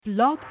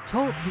Blog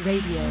Talk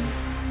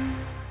Radio.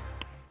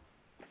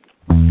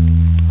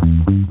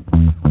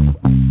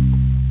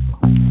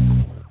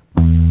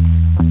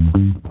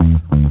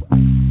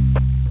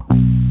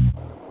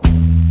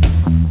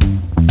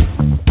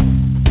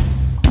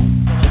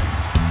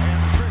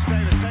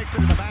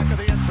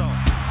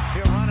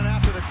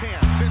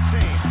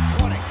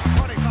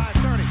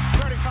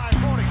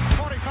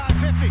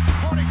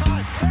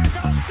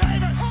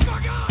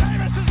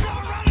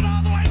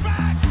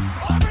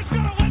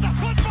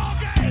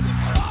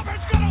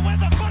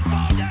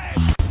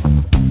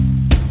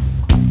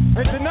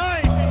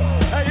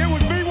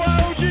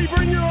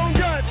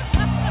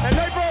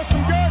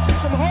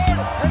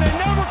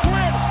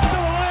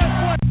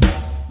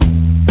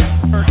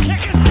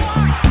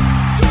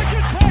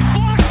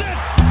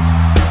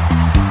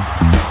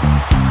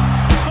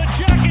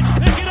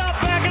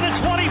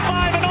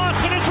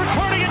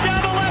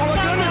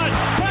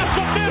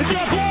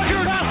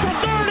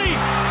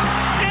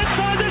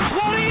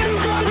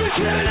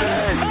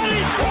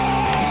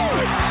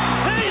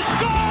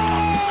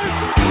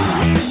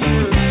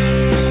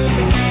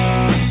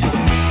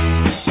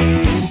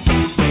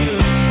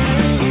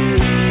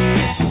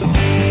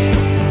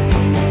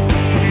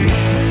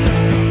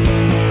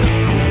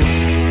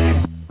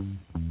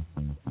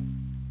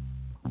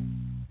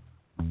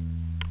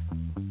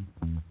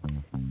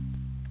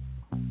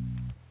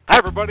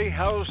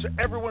 How's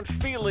everyone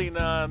feeling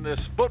on this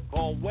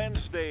football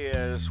Wednesday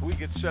as we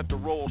get set to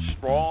roll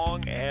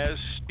strong as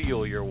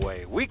steel your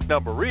way? Week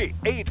number 8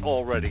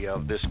 already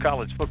of this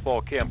college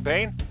football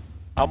campaign.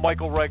 I'm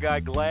Michael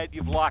Reghi. Glad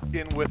you've locked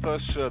in with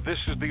us. This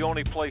is the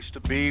only place to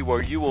be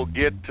where you will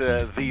get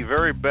the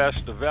very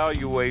best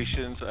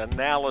evaluations,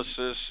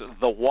 analysis,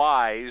 the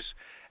whys,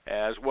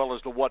 as well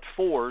as the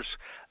what-fors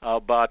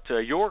about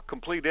your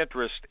complete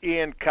interest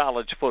in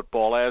college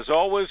football. As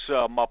always,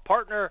 my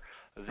partner,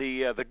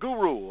 the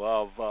guru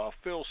of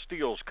Phil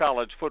Steele's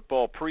college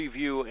football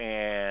preview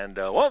and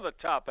one of the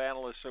top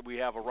analysts that we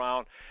have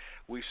around.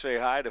 We say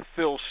hi to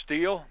Phil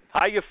Steele.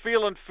 How you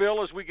feeling,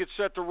 Phil, as we get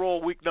set to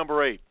roll week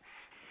number 8?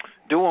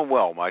 Doing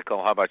well,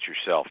 Michael. How about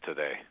yourself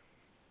today?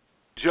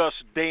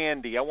 Just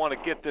dandy. I want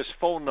to get this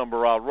phone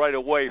number out right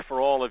away for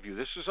all of you.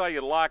 This is how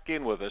you lock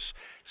in with us,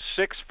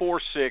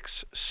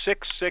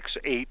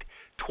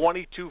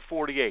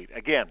 646-668-2248.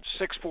 Again,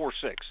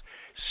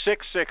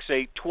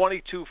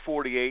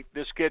 646-668-2248.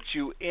 This gets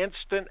you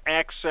instant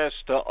access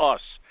to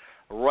us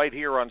right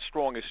here on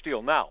Strong as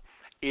Steel. Now,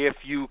 if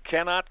you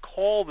cannot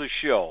call the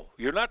show,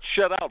 you're not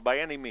shut out by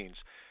any means.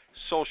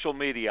 Social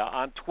media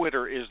on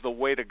Twitter is the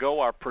way to go.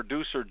 Our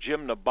producer,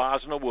 Jim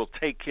Nabazna, will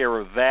take care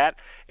of that,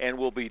 and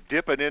we'll be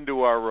dipping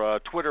into our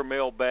Twitter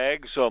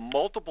mailbags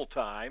multiple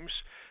times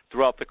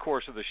throughout the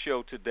course of the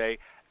show today.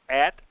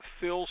 At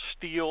Phil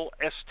Steele,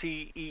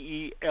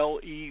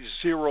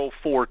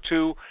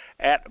 STEELE042,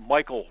 at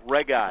Michael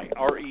Reghi,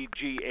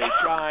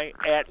 REGHI,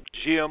 at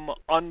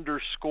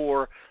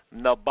Jim_Nabazna,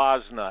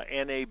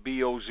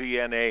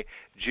 NABOZNA,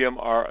 Jim,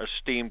 our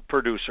esteemed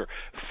producer.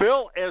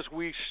 Phil, as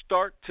we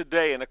start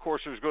today, and of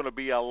course there's going to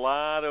be a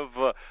lot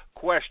of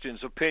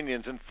questions,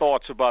 opinions, and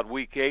thoughts about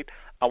Week 8,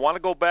 I want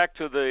to go back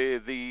to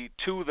the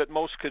two that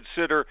most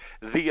consider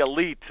the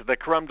elite, the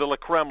creme de la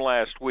creme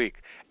last week.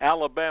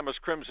 Alabama's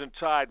Crimson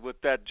Tide with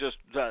that just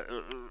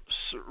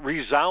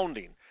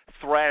resounding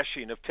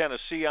thrashing of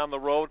Tennessee on the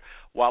road,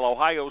 while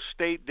Ohio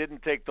State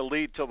didn't take the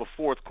lead till the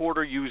fourth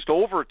quarter, used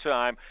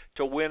overtime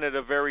to win at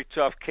a very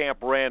tough Camp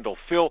Randall.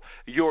 Phil,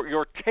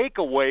 your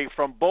takeaway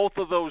from both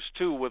of those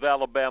two with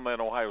Alabama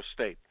and Ohio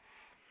State?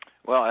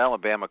 Well,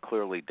 Alabama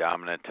clearly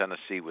dominant.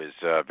 Tennessee was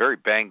very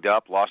banged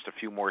up, lost a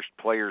few more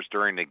players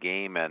during the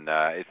game, and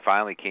it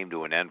finally came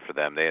to an end for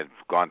them. They had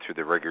gone through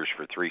the rigors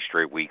for 3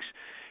 straight weeks,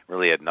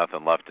 really had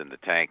nothing left in the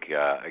tank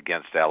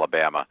against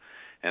Alabama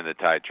and the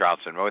Tide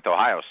Trouts. And with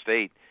Ohio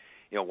State,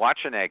 you know,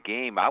 watching that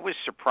game, I was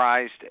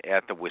surprised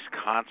at the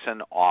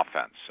Wisconsin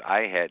offense.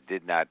 I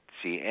did not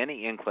see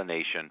any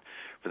inclination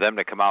for them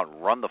to come out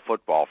and run the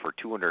football for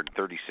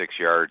 236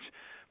 yards,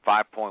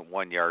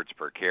 5.1 yards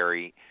per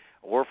carry,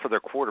 or for their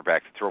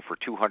quarterback to throw for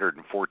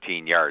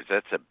 214 yards.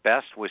 That's the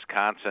best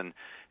Wisconsin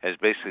has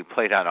basically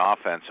played on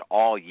offense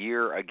all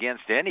year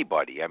against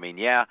anybody. I mean,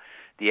 yeah,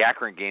 the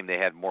Akron game they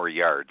had more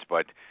yards,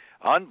 but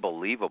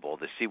unbelievable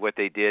to see what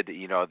they did.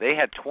 You know, they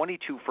had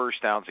 22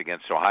 first downs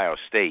against Ohio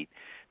State.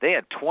 They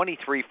had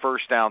 23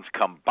 first downs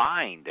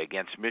combined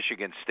against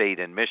Michigan State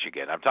and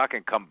Michigan. I'm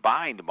talking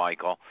combined,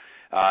 Michael.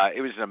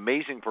 It was an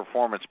amazing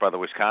performance by the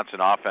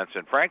Wisconsin offense,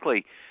 and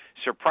frankly,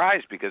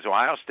 surprised because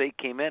Ohio State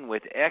came in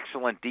with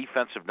excellent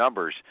defensive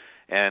numbers,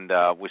 and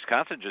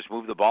Wisconsin just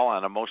moved the ball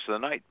on them most of the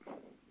night.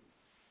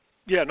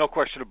 Yeah, no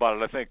question about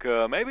it. I think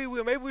maybe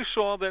we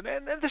saw that,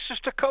 and this is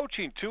to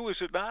coaching too,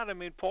 is it not? I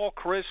mean, Paul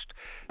Chryst,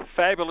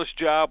 fabulous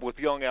job with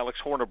young Alex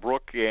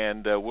Hornibrook,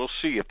 and we'll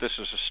see if this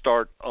is a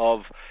start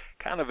of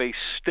kind of a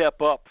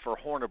step up for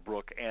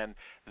Hornibrook and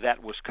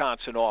that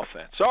Wisconsin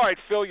offense. All right,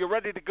 Phil, you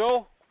ready to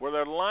go? Well,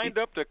 they're lined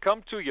up to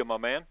come to you, my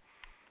man.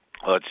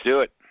 Let's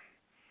do it.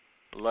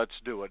 Let's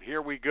do it.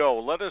 Here we go.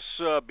 Let us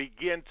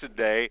begin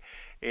today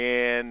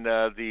in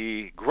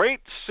the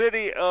great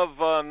city of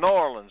New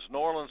Orleans,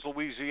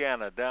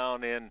 Louisiana,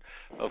 down in,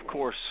 of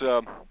course,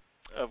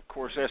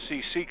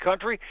 SEC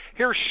country.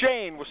 Here's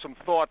Shane with some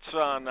thoughts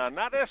on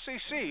not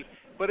SEC,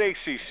 but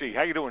ACC.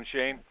 How you doing,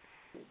 Shane?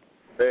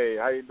 Hey,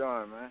 how you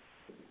doing, man?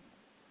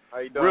 How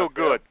you doing? Real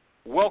good.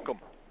 Welcome.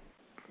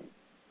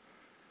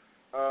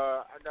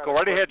 Go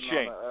right ahead,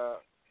 Shane.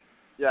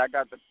 I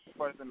got the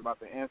question about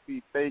the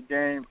NC State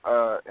game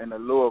and the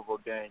Louisville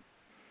game.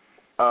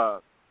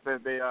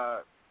 Since they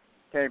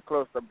came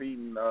close to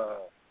beating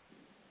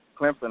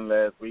Clemson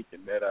last week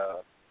in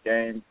that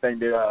game,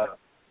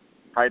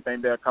 I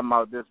think they'll come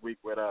out this week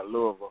with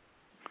Louisville.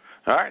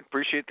 All right,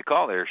 appreciate the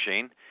call there,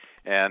 Shane.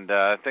 And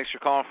thanks for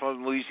calling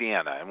from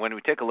Louisiana. And when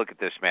we take a look at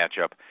this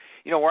matchup,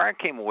 where I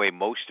came away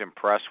most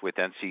impressed with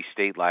NC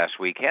State last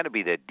week had to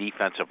be the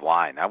defensive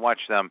line. I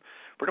watched them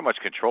pretty much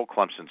control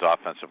Clemson's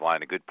offensive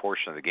line a good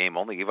portion of the game,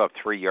 only give up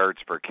 3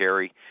 yards per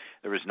carry.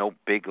 There was no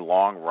big,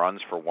 long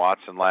runs for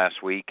Watson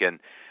last week. And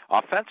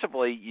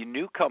offensively, you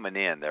knew coming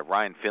in that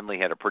Ryan Finley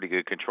had a pretty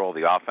good control of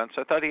the offense.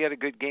 I thought he had a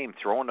good game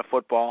throwing the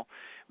football.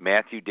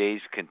 Matthew Days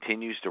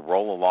continues to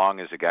roll along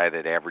as a guy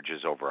that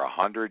averages over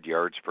 100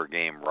 yards per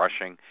game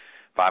rushing,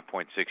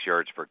 5.6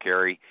 yards per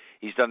carry.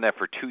 He's done that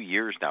for 2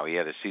 years now. He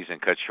had a season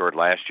cut short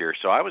last year.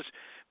 So I was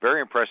very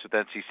impressed with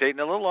NC State, and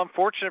a little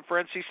unfortunate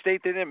for NC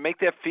State they didn't make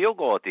that field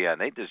goal at the end.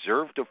 They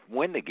deserved to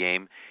win the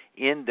game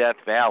in Death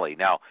Valley.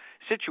 Now,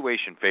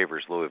 situation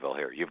favors Louisville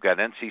here. You've got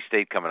NC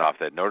State coming off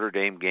that Notre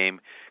Dame game,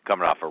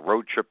 coming off a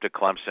road trip to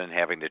Clemson,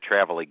 having to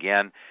travel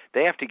again.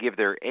 They have to give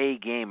their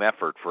A-game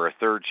effort for a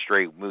third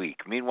straight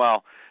week.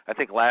 Meanwhile, I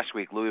think last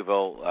week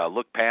Louisville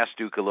looked past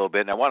Duke a little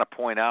bit, and I want to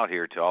point out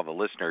here to all the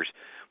listeners,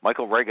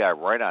 Michael Reghi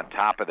right on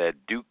top of that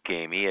Duke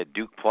game. He had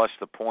Duke plus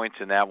the points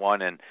in that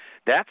one, and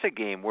that's a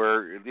game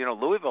where,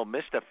 Louisville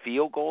missed a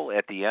field goal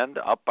at the end,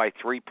 up by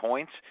 3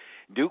 points.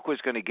 Duke was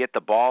going to get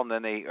the ball, and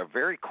then a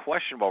very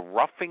questionable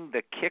roughing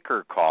the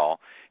kicker call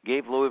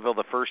gave Louisville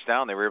the first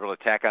down. They were able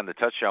to tack on the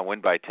touchdown,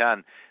 win by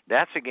 10.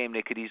 That's a game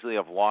they could easily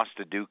have lost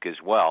to Duke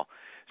as well.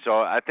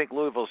 So I think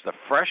Louisville's the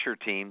fresher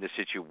team. The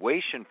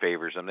situation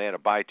favors them. They had a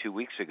bye 2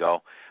 weeks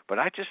ago. But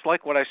I just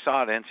like what I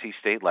saw at NC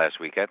State last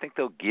week. I think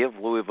they'll give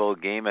Louisville a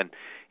game. And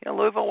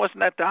Louisville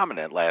wasn't that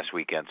dominant last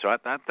weekend. So I'm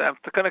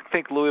going to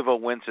think Louisville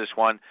wins this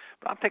one.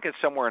 But I'm thinking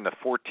somewhere in the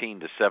 14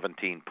 to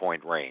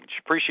 17-point range.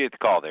 Appreciate the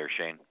call there,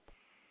 Shane.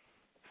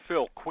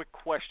 Phil, quick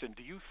question.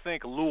 Do you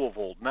think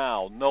Louisville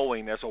now,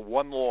 knowing as a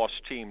one-loss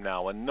team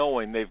now and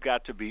knowing they've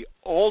got to be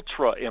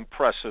ultra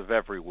impressive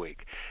every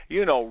week,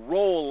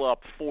 roll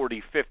up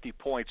 40, 50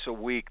 points a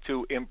week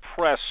to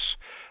impress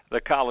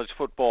the college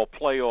football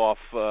playoff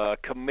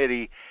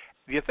committee,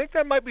 do you think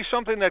that might be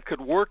something that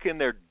could work in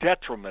their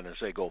detriment as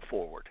they go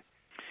forward?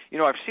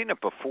 I've seen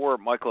it before,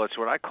 Michael. It's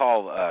what I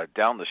call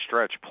down the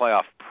stretch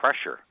playoff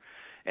pressure.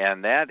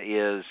 And that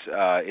is,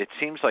 it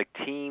seems like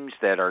teams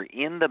that are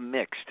in the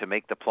mix to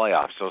make the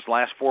playoffs, those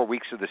last 4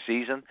 weeks of the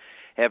season,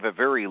 have a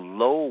very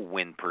low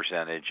win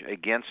percentage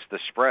against the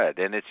spread.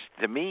 And it's,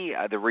 to me,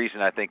 the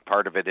reason I think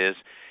part of it is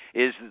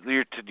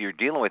you're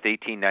dealing with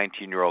 18,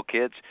 19-year-old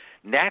kids.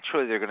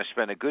 Naturally, they're going to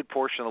spend a good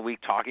portion of the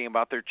week talking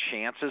about their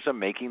chances of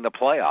making the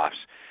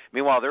playoffs.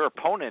 Meanwhile, their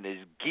opponent is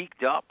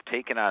geeked up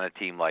taking on a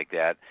team like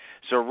that.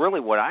 So really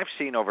what I've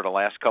seen over the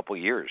last couple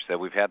of years that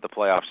we've had the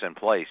playoffs in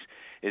place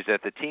is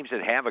that the teams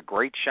that have a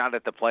great shot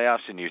at the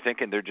playoffs and you're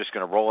thinking they're just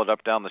going to roll it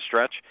up down the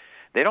stretch,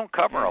 they don't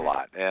cover a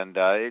lot. And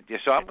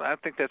so I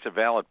think that's a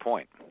valid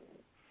point.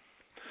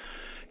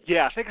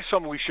 Yeah, I think it's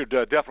something we should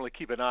definitely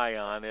keep an eye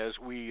on as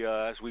we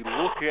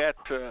look at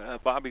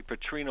Bobby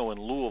Petrino in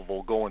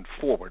Louisville going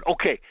forward.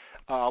 Okay,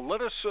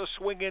 let us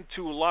swing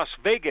into Las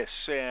Vegas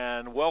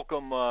and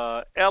welcome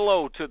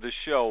Ello to the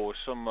show.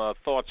 Some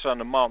thoughts on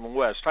the Mountain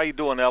West. How you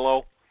doing,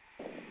 Ello?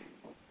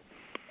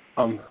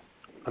 I'm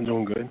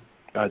doing good.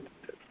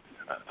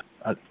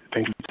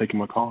 Thank you for taking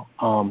my call.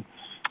 I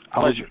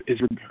was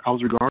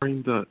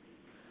regarding the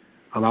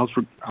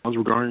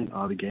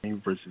game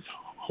versus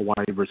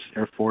Hawaii versus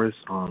Air Force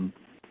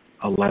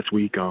last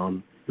week. It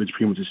was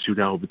pretty much a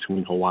shootout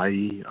between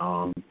Hawaii. They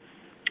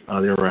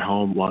were at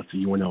home, lost to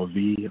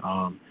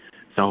UNLV.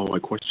 So my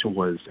question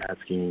was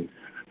asking,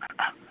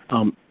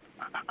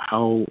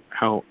 how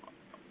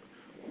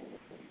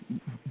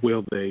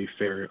will they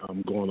fare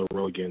going on the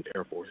road against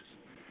Air Force?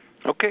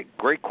 Okay,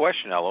 great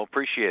question, Ello.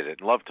 Appreciate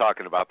it. Love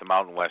talking about the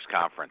Mountain West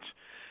Conference.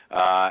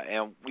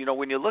 And,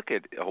 when you look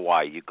at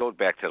Hawaii, you go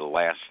back to the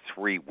last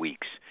 3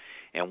 weeks,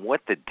 and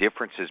what the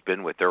difference has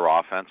been with their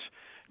offense,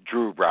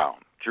 Drew Brown.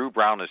 Drew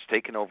Brown has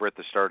taken over at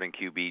the starting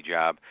QB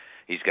job.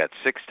 He's got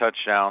 6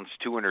 touchdowns,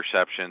 2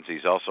 interceptions.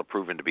 He's also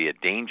proven to be a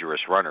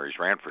dangerous runner. He's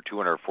ran for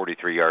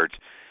 243 yards,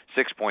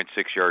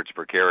 6.6 yards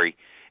per carry.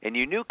 And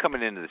you knew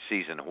coming into the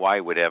season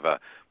Hawaii would have a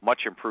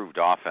much improved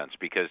offense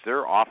because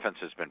their offense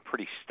has been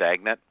pretty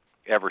stagnant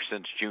ever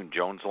since June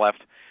Jones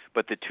left.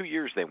 But the 2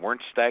 years they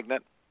weren't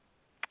stagnant,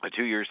 the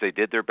 2 years they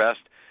did their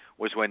best,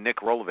 was when Nick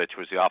Rolovich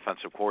was the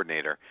offensive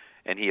coordinator,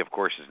 and he, of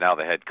course, is now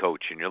the head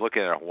coach. And you're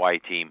looking at a Hawaii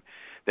team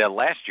that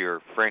last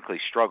year, frankly,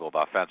 struggled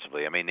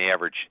offensively. I mean, they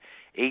averaged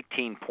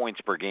 18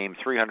 points per game,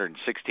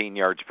 316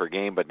 yards per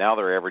game, but now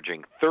they're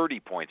averaging 30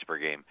 points per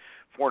game,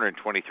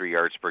 423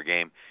 yards per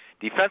game.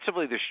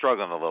 Defensively, they're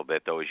struggling a little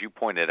bit, though. As you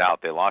pointed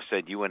out, they lost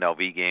that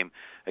UNLV game.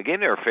 A game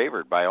they were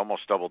favored by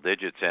almost double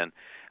digits, and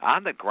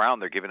on the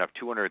ground, they're giving up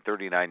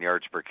 239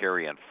 yards per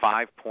carry and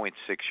 5.6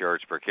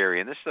 yards per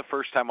carry. And this is the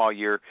first time all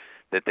year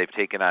that they've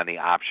taken on the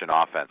option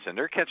offense. And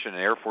they're catching an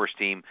Air Force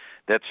team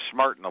that's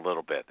smarting a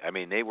little bit. I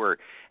mean, they were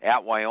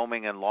at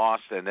Wyoming and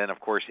lost, and then, of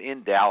course,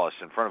 in Dallas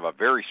in front of a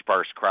very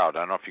sparse crowd.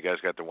 I don't know if you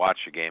guys got to watch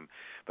the game,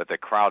 but the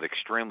crowd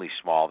extremely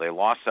small. They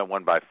lost that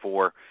one by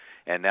 4.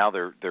 And now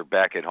they're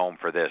back at home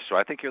for this. So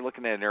I think you're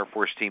looking at an Air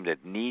Force team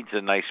that needs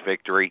a nice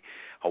victory.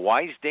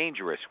 Hawaii's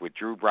dangerous with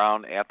Drew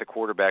Brown at the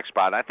quarterback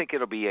spot. I think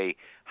it'll be a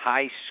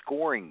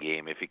high-scoring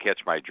game if you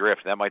catch my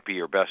drift. That might be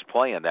your best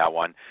play in that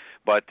one.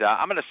 But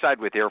I'm going to side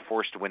with Air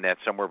Force to win that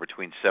somewhere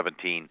between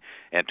 17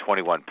 and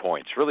 21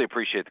 points. Really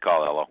appreciate the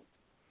call, Ello.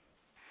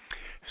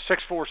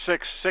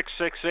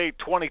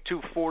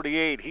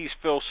 646-668-2248. He's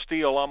Phil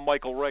Steele. I'm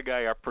Michael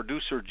Reghi, our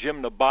producer,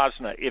 Jim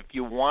Nabosna. If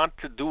you want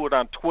to do it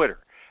on Twitter,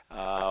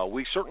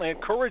 we certainly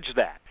encourage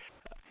that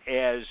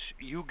as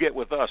you get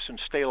with us and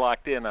stay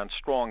locked in on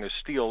Strong as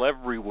Steel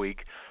every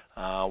week.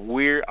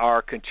 We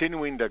are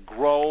continuing to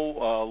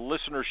grow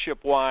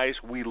listenership-wise.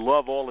 We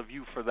love all of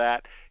you for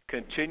that.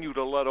 Continue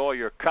to let all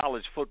your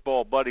college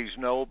football buddies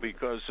know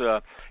because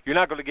you're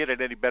not going to get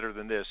it any better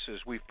than this,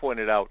 as we've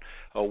pointed out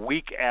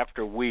week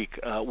after week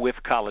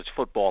with college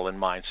football in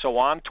mind. So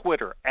on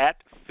Twitter, at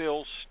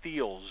Phil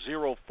Steele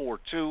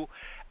 042,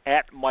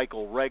 at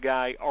Michael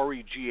Reghi,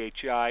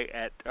 R-E-G-H-I,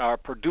 at our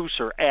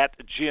producer, at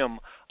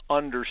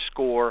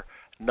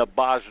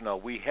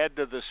Jim_Nabosna. We head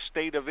to the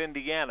state of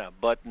Indiana,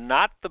 but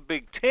not the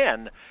Big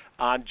Ten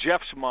on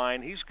Jeff's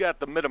mind. He's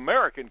got the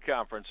Mid-American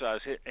Conference on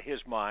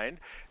his mind.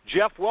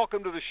 Jeff,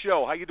 welcome to the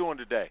show. How you doing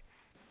today?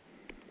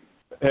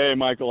 Hey,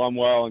 Michael, I'm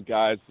well, and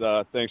guys,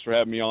 thanks for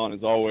having me on,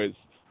 as always.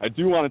 I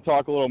do want to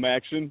talk a little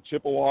action.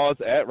 Chippewas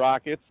at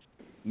Rockets,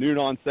 noon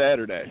on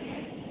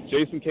Saturday.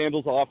 Jason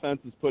Campbell's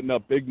offense is putting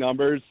up big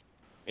numbers,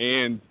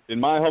 and in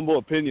my humble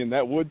opinion,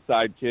 that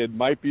Woodside kid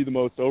might be the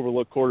most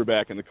overlooked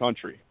quarterback in the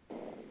country.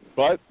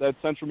 But that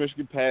Central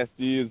Michigan pass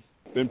D has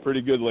been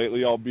pretty good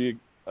lately, albeit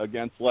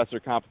against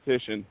lesser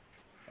competition.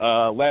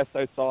 Last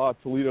I saw,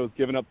 Toledo's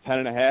given up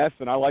 10.5,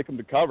 and I like them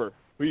to cover.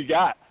 Who you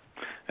got?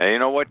 Hey, you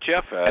know what,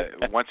 Jeff?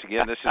 Once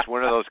again, this is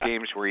one of those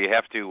games where you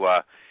have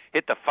to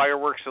hit the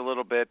fireworks a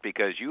little bit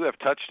because you have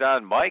touched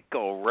on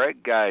Michael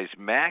Reghi's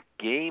MAC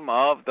game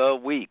of the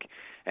week.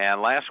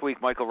 And last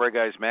week, Michael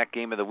Reghi's MAC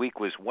game of the week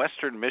was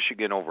Western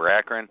Michigan over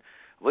Akron.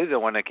 I believe the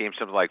one that came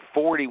something like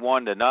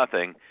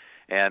 41-0.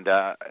 And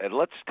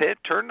let's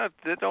turn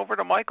it over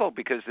to Michael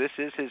because this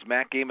is his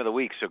MAC game of the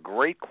week. So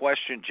great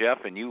question,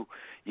 Jeff, and you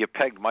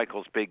pegged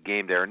Michael's big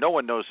game there. No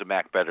one knows the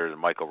MAC better than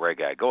Michael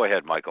Reghi. Go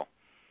ahead, Michael.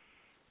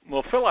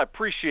 Well, Phil, I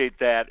appreciate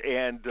that,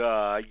 and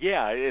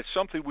it's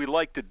something we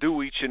like to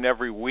do each and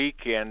every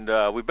week, and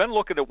we've been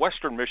looking at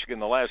Western Michigan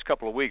the last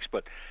couple of weeks,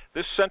 but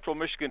this Central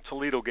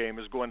Michigan-Toledo game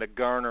is going to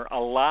garner a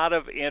lot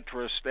of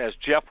interest, as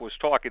Jeff was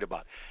talking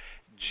about.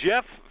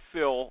 Jeff,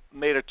 Phil,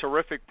 made a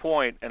terrific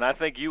point, and I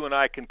think you and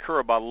I concur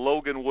about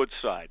Logan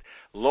Woodside.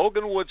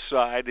 Logan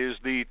Woodside is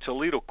the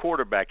Toledo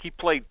quarterback. He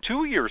played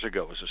 2 years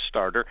ago as a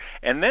starter,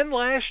 and then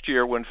last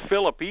year when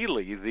Philip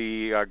Ely,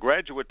 the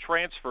graduate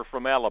transfer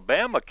from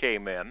Alabama,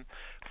 came in,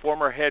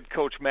 former head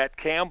coach Matt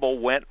Campbell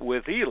went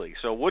with Ely.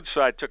 So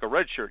Woodside took a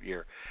redshirt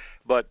year.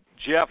 But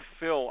Jeff,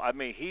 Phil, I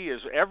mean, he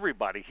is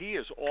everybody. He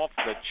is off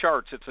the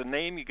charts. It's a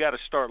name you got to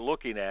start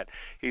looking at.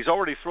 He's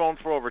already thrown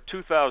for over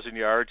 2,000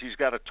 yards. He's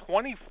got a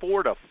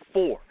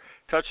 24-4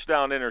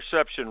 touchdown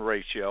interception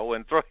ratio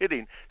and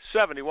hitting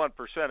 71%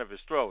 of his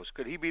throws.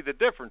 Could he be the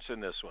difference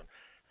in this one?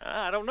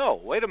 I don't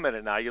know. Wait a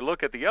minute now. You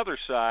look at the other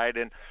side,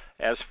 and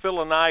as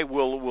Phil and I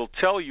will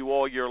tell you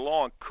all year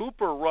long,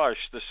 Cooper Rush,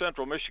 the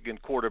Central Michigan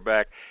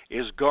quarterback,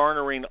 is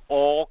garnering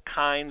all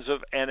kinds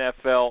of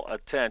NFL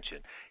attention.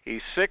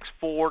 He's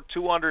 6'4",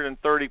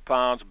 230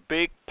 pounds,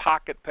 big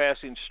pocket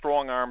passing,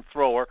 strong arm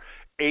thrower,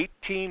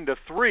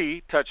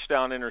 18-3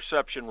 touchdown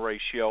interception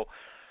ratio.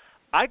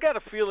 I got a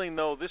feeling,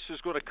 though, this is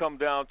going to come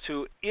down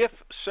to if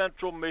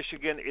Central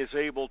Michigan is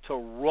able to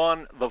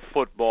run the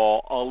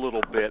football a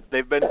little bit.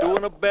 They've been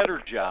doing a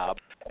better job,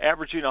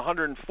 averaging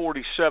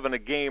 147 a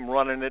game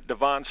running it.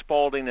 Devon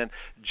Spalding and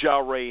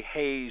Jare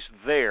Hayes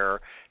there.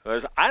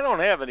 I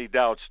don't have any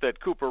doubts that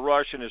Cooper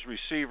Rush and his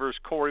receivers,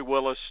 Corey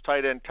Willis,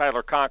 tight end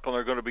Tyler Conklin,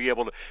 are going to be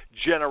able to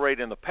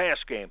generate in the pass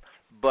game.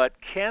 But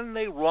can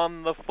they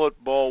run the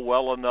football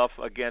well enough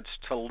against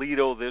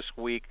Toledo this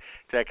week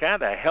to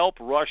kind of help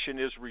Rush and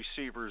his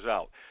receivers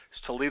out?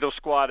 This Toledo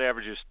squad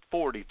averages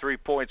 43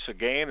 points a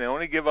game. They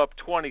only give up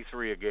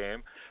 23 a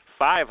game.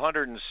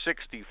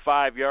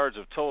 565 yards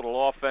of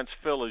total offense.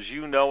 Phil, as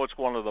you know, it's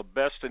one of the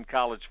best in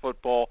college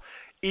football.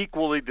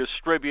 Equally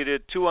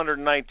distributed,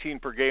 219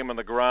 per game on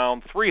the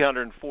ground,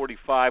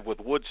 345 with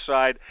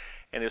Woodside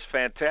and his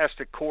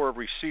fantastic core of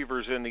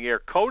receivers in the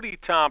air. Cody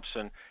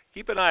Thompson,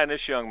 keep an eye on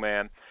this young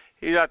man.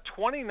 He got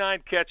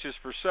 29 catches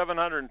for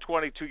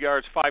 722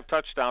 yards, 5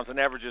 touchdowns, and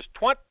averages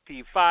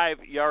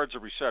 25 yards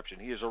of reception.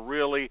 He is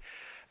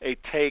a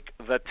take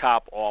the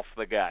top off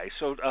the guy.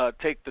 So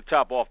take the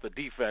top off the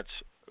defense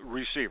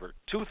receiver.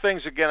 Two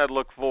things, again, I'd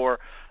look for.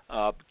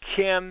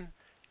 Can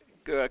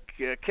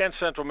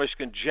Central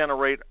Michigan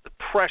generate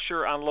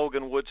pressure on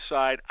Logan Wood's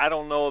side? I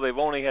don't know. They've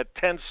only had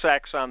 10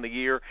 sacks on the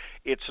year.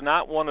 It's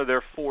not one of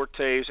their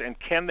fortes. And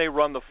can they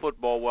run the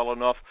football well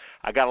enough?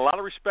 I got a lot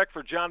of respect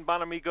for John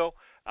Bonamigo,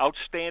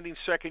 outstanding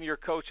second-year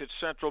coach at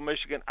Central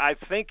Michigan. I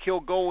think he'll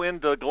go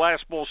into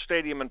Glass Bowl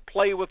Stadium and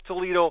play with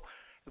Toledo,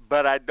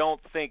 but I don't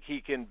think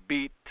he can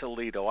beat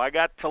Toledo. I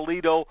got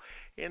Toledo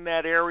in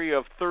that area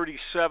of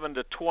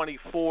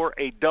 37-24,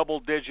 a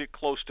double-digit,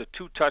 close to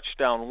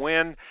 2-touchdown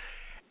win.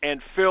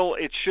 And, Phil,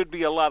 it should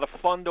be a lot of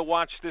fun to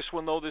watch this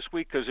one, though, this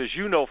week, because, as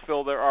you know,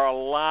 Phil, there are a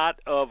lot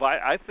of,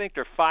 I think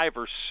there are 5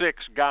 or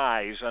 6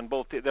 guys on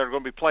both that are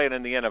going to be playing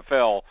in the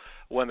NFL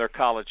when their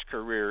college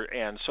career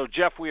ends. So,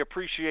 Jeff, we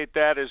appreciate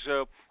that as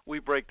we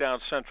break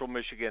down Central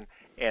Michigan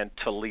and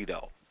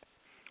Toledo.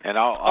 And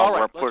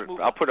I'll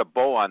put a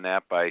bow on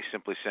that by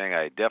simply saying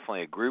I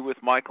definitely agree with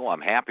Michael.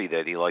 I'm happy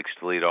that he likes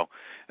Toledo,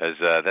 as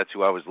that's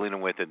who I was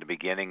leaning with at the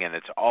beginning, and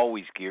it's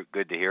always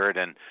good to hear it.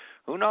 And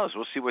who knows?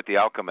 We'll see what the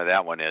outcome of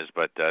that one is.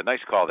 But nice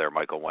call there,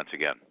 Michael, once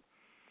again.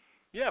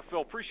 Yeah,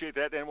 Phil, appreciate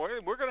that. And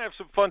we're going to have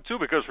some fun, too,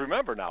 because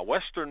remember now,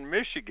 Western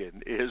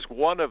Michigan is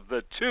one of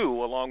the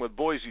 2, along with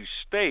Boise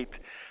State,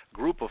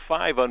 group of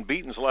 5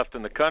 unbeatens left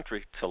in the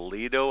country.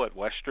 Toledo at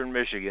Western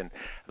Michigan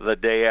the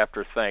day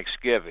after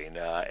Thanksgiving.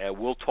 And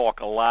we'll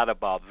talk a lot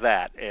about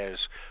that as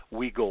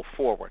we go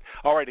forward.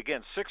 All right,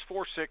 again,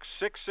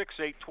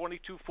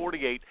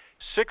 646-668-2248,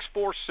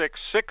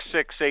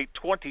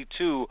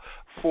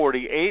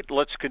 646-668-2248.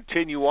 Let's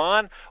continue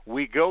on.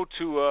 We go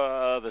to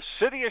the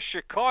city of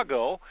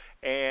Chicago,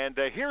 and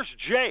here's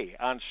Jay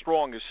on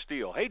Strong as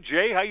Steel. Hey,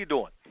 Jay, how you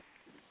doing?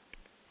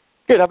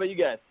 Good. How about you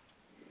guys?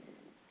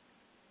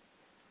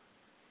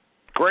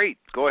 Great.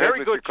 Go ahead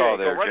with your call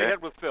there, Go right Jay.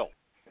 ahead with Phil.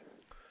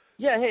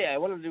 Yeah, hey, I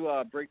wanted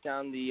to break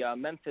down the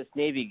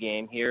Memphis-Navy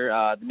game here.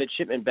 The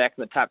midshipmen back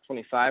in the top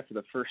 25 for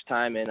the first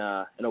time in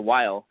a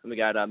while. And we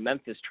got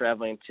Memphis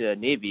traveling to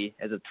Navy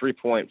as a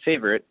 3-point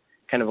favorite,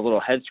 kind of a little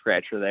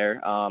head-scratcher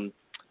there.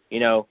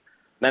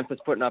 Memphis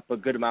putting up a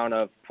good amount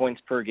of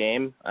points per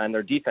game, and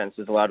their defense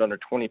has allowed under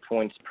 20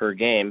 points per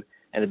game,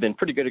 and they've been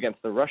pretty good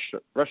against the rush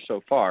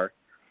so far.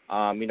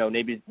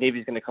 Navy's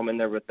going to come in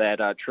there with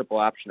that triple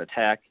option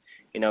attack.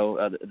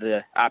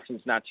 The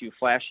option's not too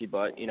flashy,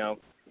 but,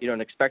 you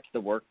don't expect it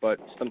to work, but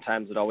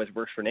sometimes it always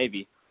works for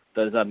Navy.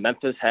 Does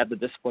Memphis have the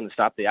discipline to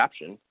stop the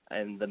option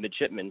and the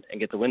midshipmen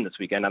and get the win this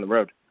weekend on the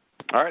road?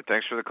 All right,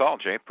 thanks for the call,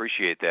 Jay.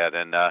 Appreciate that.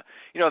 And,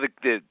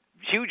 the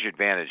huge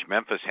advantage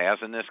Memphis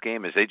has in this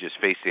game is they just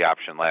faced the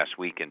option last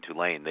week in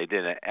Tulane. They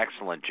did an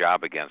excellent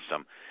job against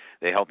them.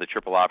 They held the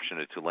triple option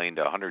at Tulane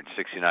to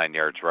 169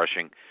 yards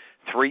rushing,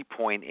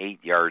 3.8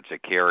 yards a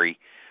carry.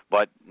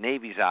 But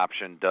Navy's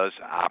option does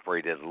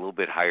operate at a little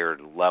bit higher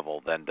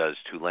level than does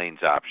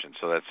Tulane's option,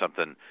 so that's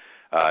something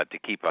to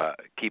keep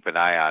an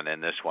eye on in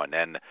this one.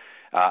 And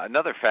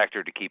another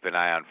factor to keep an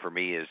eye on for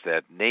me is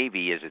that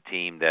Navy is a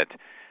team that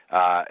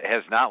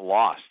has not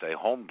lost a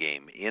home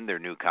game in their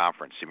new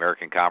conference, the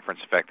American Conference.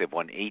 In fact, they've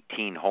won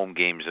 18 home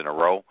games in a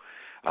row.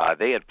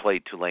 They had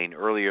played Tulane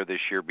earlier this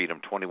year, beat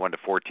them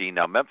 21-14.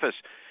 Now Memphis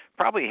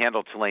probably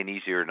handled Tulane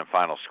easier in the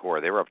final score.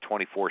 They were up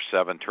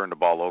 24-7, turned the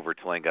ball over.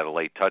 Tulane got a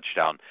late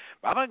touchdown.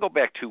 But I'm going to go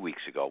back 2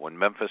 weeks ago when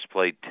Memphis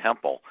played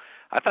Temple.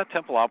 I thought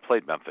Temple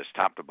outplayed Memphis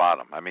top to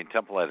bottom. I mean,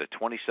 Temple had a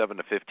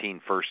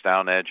 27-15 first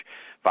down edge,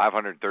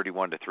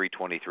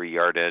 531-323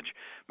 yard edge.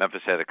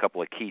 Memphis had a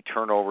couple of key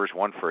turnovers,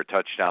 one for a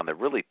touchdown that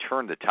really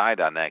turned the tide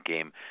on that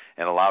game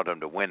and allowed them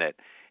to win it.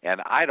 And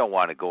I don't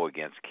want to go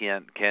against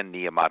Ken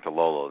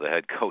Niumatalolo, the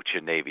head coach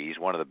in Navy. He's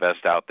one of the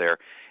best out there.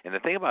 And the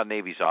thing about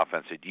Navy's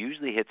offense, it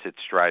usually hits its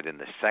stride in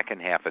the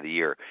second half of the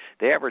year.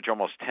 They average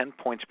almost 10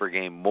 points per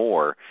game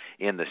more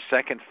in the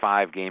second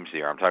 5 games of the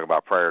year, I'm talking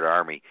about prior to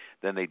Army,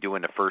 than they do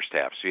in the first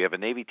half. So you have a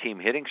Navy team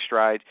hitting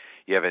stride.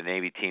 You have a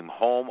Navy team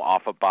home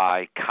off a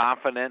bye,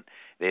 confident.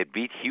 They had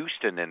beat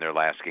Houston in their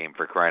last game,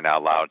 for crying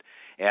out loud.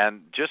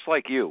 And just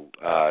like you,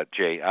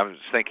 Jay, I was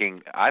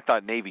thinking, I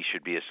thought Navy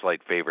should be a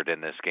slight favorite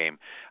in this game.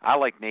 I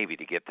like Navy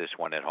to get this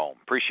one at home.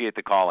 Appreciate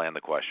the call and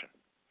the question.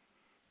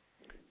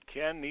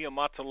 Ken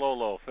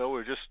Niumatalolo, Phil, we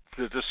were just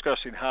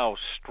discussing how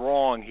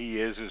strong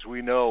he is, as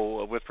we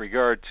know, with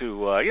regard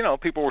to,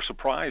 people were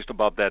surprised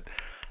about that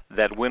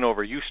win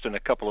over Houston a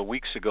couple of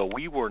weeks ago.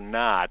 We were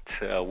not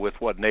with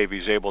what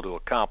Navy's able to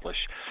accomplish.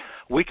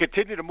 We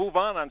continue to move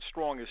on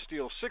Strong as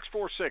Steel.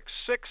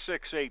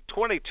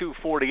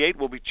 646-668-2248.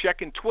 We'll be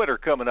checking Twitter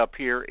coming up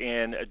here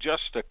in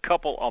just a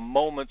couple of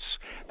moments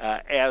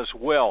as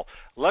well.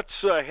 Let's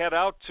head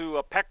out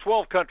to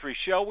Pac-12 country,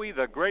 shall we?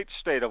 The great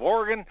state of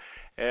Oregon,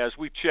 as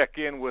we check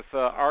in with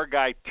our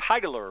guy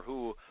Tyler,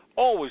 who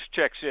always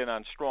checks in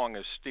on Strong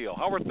as Steel.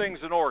 How are things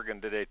in Oregon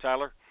today,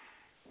 Tyler?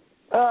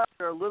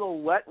 They're a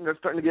little wet, and they're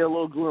starting to get a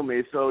little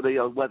gloomy, so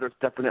the weather's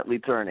definitely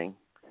turning.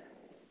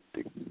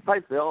 Hi,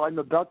 Phil. I'm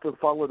about to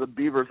follow the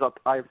Beavers up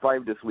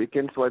I-5 this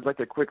weekend, so I'd like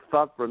a quick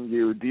thought from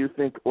you. Do you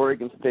think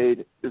Oregon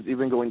State is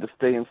even going to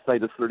stay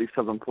inside the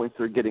 37 points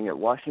they're getting at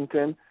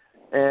Washington?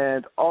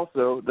 And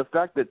also, the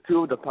fact that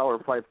 2 of the Power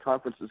 5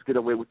 conferences get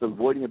away with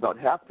avoiding about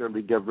half their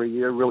league every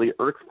year really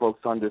irks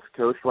folks on this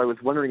coast. So I was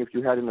wondering if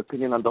you had an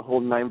opinion on the whole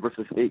 9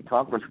 versus 8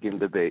 conference game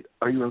debate.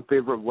 Are you in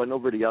favor of one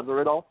over the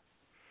other at all?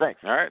 Thanks.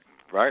 All right.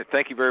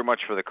 Thank you very much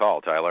for the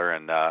call, Tyler,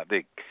 and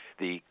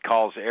the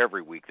calls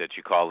every week that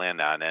you call in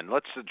on. And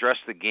let's address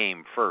the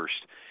game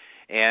first.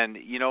 And,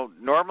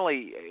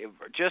 normally,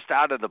 just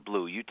out of the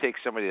blue, you take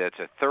somebody that's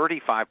a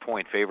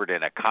 35-point favorite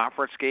in a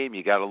conference game,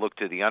 you got to look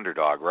to the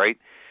underdog, right?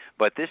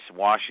 But this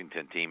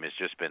Washington team has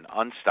just been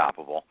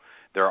unstoppable.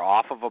 They're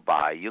off of a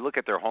bye. You look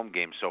at their home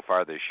games so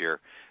far this year,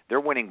 they're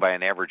winning by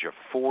an average of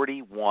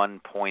 41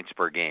 points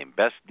per game.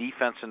 Best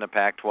defense in the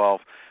Pac-12,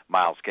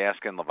 Myles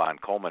Gaskin, Levon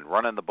Coleman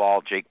running the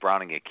ball, Jake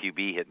Browning at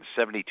QB hitting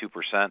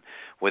 72%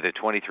 with a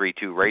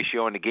 23-2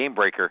 ratio. And the game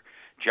breaker,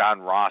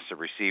 John Ross, a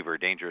receiver,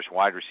 dangerous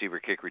wide receiver,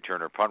 kick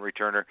returner, punt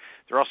returner.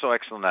 They're also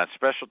excellent on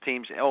special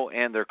teams. Oh,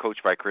 and they're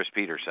coached by Chris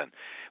Peterson.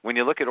 When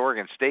you look at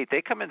Oregon State,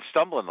 they come in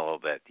stumbling a little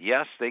bit.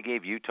 Yes, they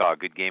gave Utah a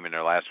good game in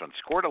their last one.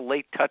 Scored a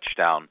late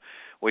touchdown,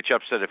 which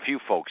upset a few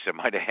folks that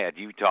might have had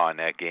Utah in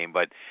that game.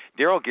 But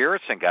Darrell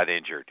Garrison got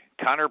injured.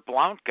 Connor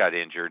Blount got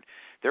injured.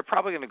 They're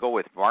probably going to go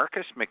with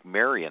Marcus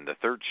McMaryion, the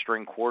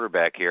third-string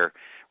quarterback here.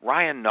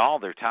 Ryan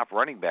Nall, their top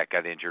running back,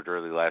 got injured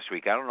early last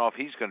week. I don't know if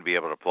he's going to be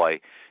able to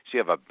play. So you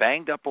have a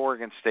banged-up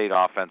Oregon State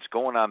offense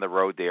going on the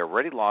road. They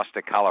already lost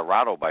to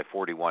Colorado by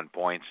 41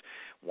 points.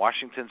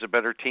 Washington's a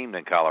better team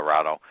than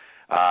Colorado.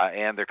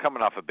 And they're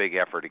coming off a big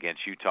effort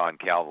against Utah and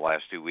Cal the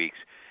last 2 weeks.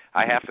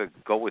 I have to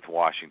go with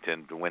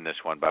Washington to win this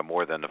one by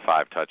more than the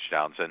 5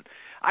 touchdowns. And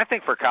I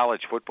think for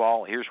college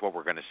football, here's what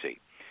we're going to see.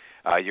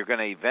 You're going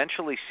to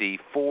eventually see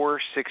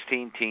 4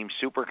 16-team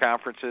super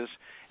conferences,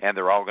 and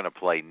they're all going to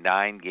play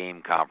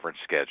 9-game conference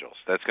schedules.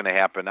 That's going to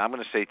happen, I'm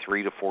going to say,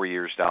 3 to 4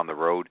 years down the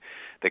road.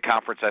 The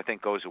conference I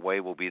think goes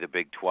away will be the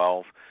Big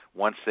 12.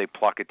 Once they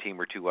pluck a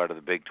team or two out of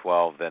the Big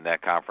 12, then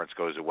that conference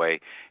goes away,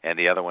 and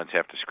the other ones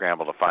have to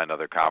scramble to find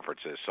other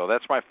conferences. So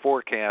that's my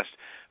forecast.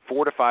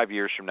 4 to 5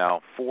 years from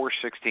now, 4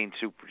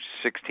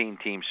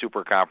 16-team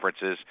super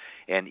conferences,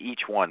 and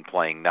each one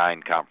playing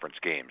 9 conference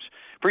games.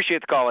 Appreciate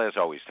the call as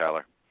always,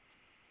 Tyler.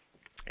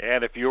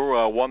 And if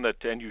you're one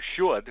that, and you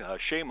should,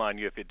 shame on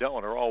you if you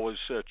don't, are always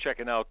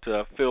checking out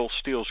Phil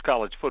Steele's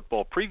College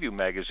Football Preview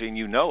magazine,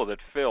 you know that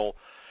Phil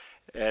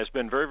has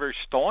been very, very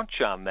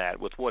staunch on that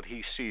with what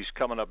he sees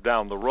coming up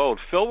down the road.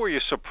 Phil, were you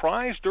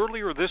surprised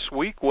earlier this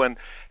week when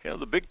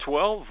the Big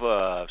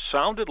 12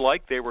 sounded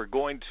like they were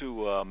going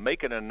to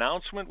make an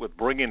announcement with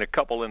bringing a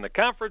couple in the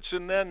conference,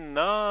 and then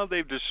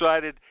they've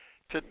decided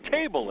to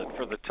table it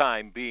for the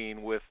time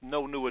being with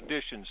no new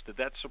additions? Did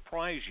that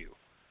surprise you?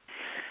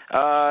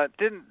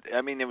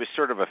 It was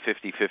sort of a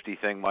 50-50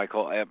 thing,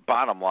 Michael.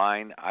 Bottom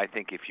line, I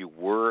think if you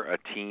were a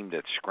team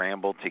that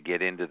scrambled to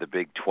get into the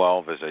Big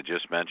 12, as I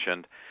just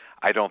mentioned,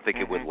 I don't think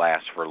it would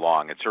last for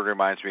long. It sort of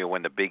reminds me of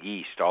when the Big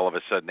East all of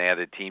a sudden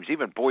added teams.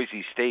 Even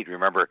Boise State,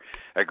 remember,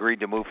 agreed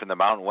to move from the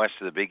Mountain West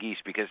to the Big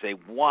East because they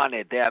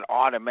wanted that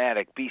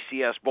automatic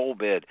BCS bowl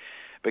bid.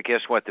 But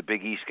guess what? The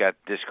Big East got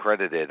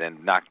discredited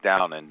and knocked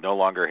down and no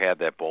longer had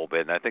that bowl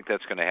bid. And I think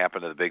that's going to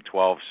happen to the Big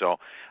 12. So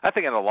I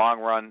think in the long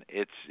run,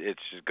 it's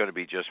going to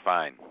be just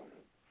fine.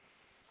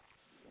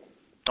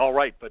 All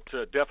right, but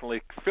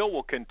definitely Phil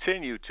will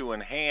continue to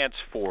enhance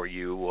for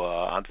you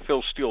on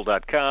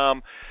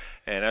philsteele.com.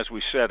 And as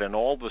we said, and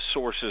all the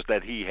sources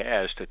that he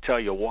has to tell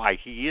you why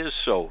he is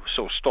so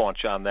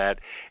staunch on that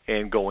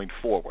and going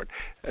forward.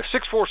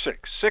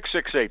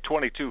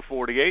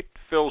 646-668-2248.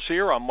 Phil's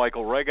here. I'm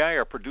Michael Reghi.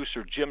 Our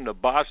producer, Jim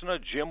Nabazna.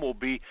 Jim will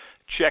be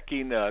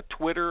checking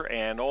Twitter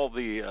and all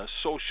the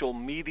social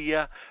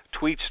media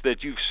tweets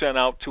that you've sent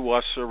out to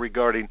us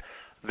regarding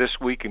this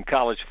week in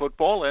college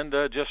football and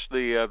just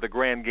the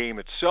grand game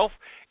itself.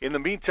 In the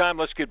meantime,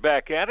 let's get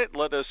back at it.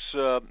 Let us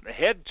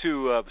head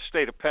to the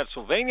state of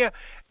Pennsylvania.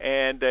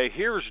 And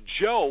here's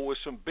Joe with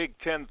some Big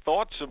Ten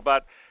thoughts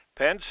about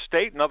Penn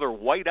State, another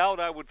whiteout,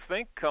 I would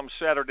think, come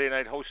Saturday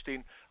night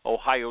hosting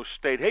Ohio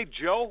State. Hey,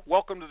 Joe,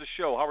 welcome to the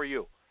show. How are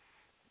you?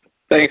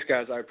 Thanks,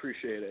 guys. I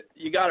appreciate it.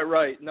 You got it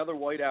right. Another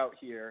whiteout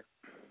here.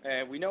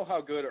 And we know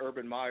how good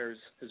Urban Meyers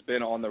has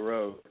been on the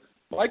road.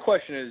 My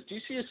question is, do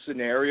you see a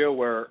scenario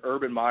where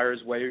Urban Meyers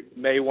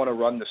may want to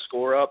run the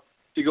score up?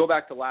 If you go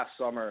back to last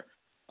summer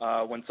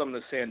when some of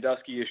the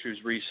Sandusky issues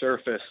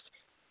resurfaced,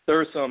 there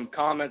were some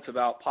comments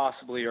about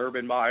possibly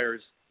Urban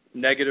Meyers'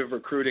 negative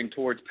recruiting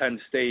towards Penn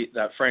State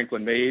that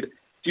Franklin made.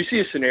 Do you see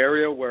a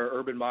scenario where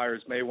Urban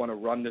Meyers may want to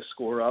run this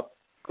score up,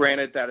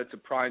 granted that it's a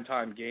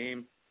primetime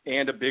game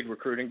and a big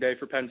recruiting day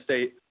for Penn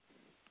State?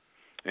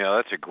 Yeah,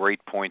 that's a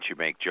great point you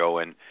make, Joe.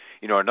 And,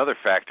 another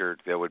factor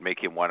that would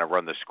make him want to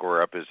run the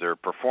score up is their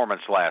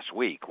performance last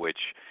week, which,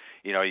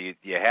 you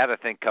had to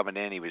think coming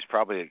in he was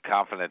probably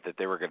confident that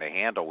they were going to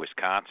handle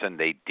Wisconsin.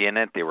 They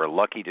didn't. They were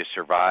lucky to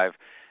survive.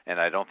 And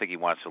I don't think he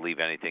wants to leave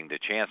anything to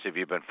chance. If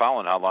you've been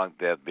following how long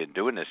they've been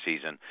doing this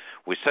season,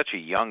 with such a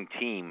young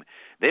team,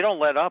 they don't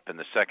let up in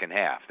the second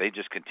half. They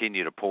just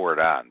continue to pour it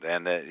on.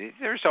 And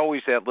there's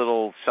always that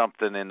little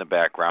something in the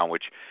background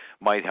which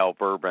might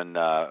help Urban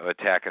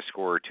attack a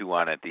score or two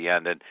on at the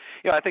end. And,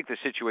 I think the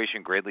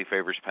situation greatly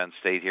favors Penn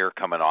State here,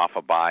 coming off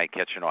a bye,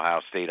 catching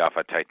Ohio State off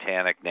a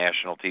titanic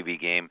national TV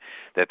game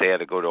that they had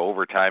to go to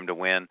overtime to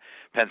win.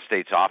 Penn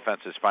State's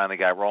offense has finally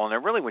got rolling.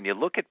 And really, when you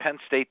look at Penn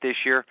State this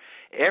year,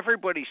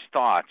 everybody's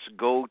thoughts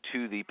go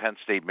to the Penn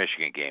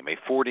State-Michigan game, a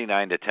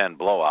 49-10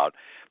 blowout.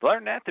 But other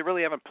than that, they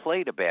really haven't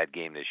played a bad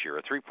game this year.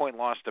 A 3-point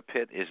loss to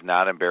Pitt is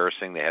not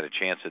embarrassing. They had a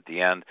chance at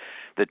the end.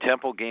 The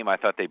Temple game, I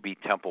thought they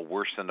beat Temple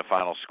worse than the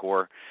final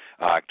score.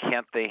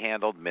 Kent they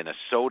handled.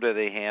 Minnesota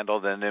they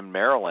handled. And in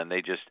Maryland,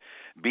 they just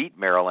beat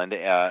Maryland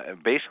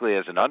basically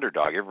as an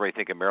underdog. Everybody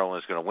thinking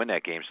Maryland is going to win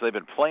that game. So they've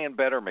been playing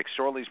better.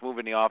 McSorley's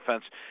moving the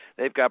offense.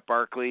 They've got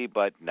Barkley,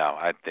 but no,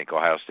 I think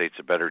Ohio State's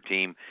a better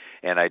team,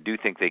 and I do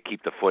think they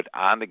keep the foot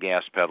on the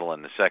gas pedal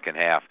in the second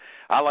half.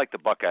 I like the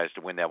Buckeyes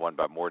to win that one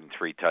by more than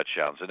 3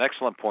 touchdowns. An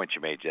excellent point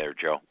you made there,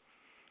 Joe.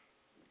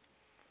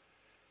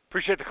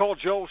 Appreciate the call,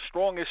 Joe.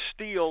 Strong as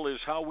steel is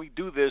how we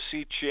do this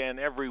each and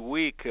every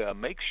week.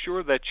 Make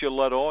sure that you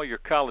let all your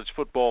college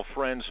football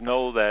friends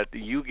know that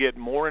you get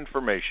more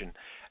information.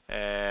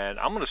 And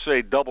I'm going to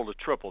say double to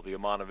triple the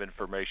amount of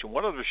information.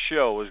 What other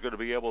show is going to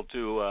be able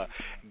to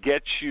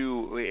get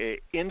you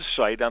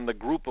insight on the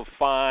group of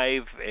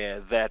 5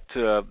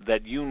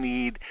 that you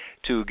need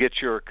to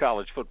get your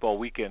college football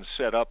weekend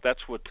set up?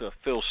 That's what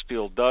Phil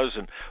Steele does,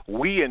 and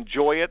we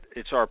enjoy it.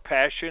 It's our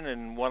passion,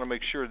 and want to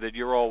make sure that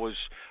you're always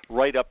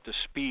right up to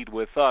speed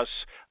with us.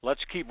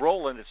 Let's keep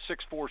rolling at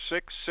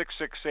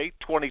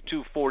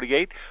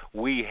 646-668-2248.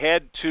 We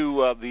head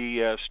to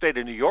the state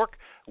of New York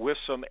with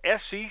some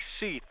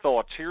SEC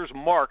thoughts. Here's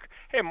Mark.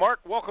 Hey, Mark,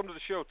 welcome to the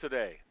show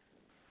today.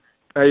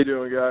 How you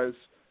doing, guys?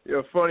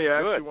 Funny.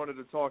 I Good. actually want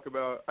to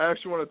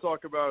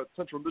talk about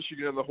Central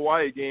Michigan and the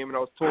Hawaii game, and I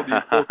was told you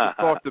folks had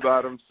talked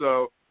about them.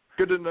 So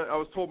good to know. I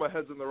was told my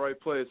head's in the right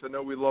place. I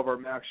know we love our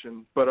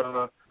action, but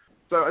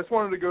so I just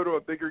wanted to go to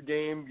a bigger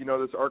game.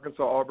 This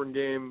Arkansas-Auburn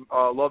game.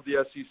 Love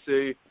the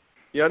SEC.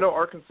 I know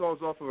Arkansas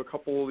is off of a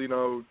couple,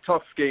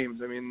 tough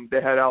games. I mean,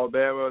 they had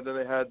Alabama, then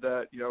they had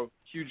that,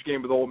 huge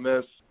game with Ole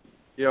Miss.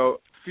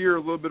 Fear a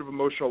little bit of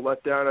emotional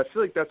letdown. I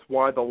feel like that's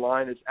why the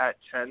line is at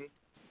 10.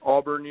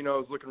 Auburn,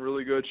 is looking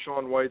really good.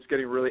 Sean White's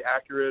getting really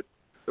accurate.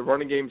 The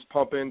running game's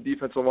pumping.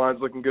 Defensive line's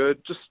looking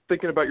good. Just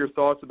thinking about your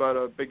thoughts about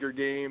a bigger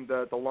game,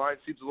 that the line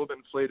seems a little bit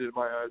inflated in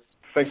my eyes.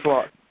 Thanks a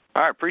lot.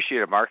 All right,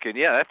 appreciate it, Mark. And,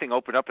 that thing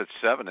opened up at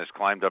 7, has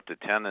climbed up to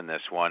 10 in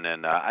this one.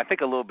 And I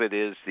think a little bit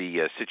is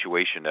the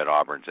situation that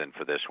Auburn's in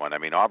for this one. I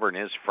mean, Auburn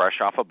is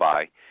fresh off a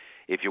bye.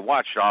 If you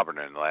watched Auburn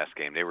in the last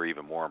game, they were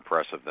even more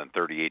impressive than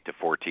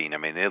 38-14. I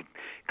mean, they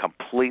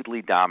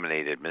completely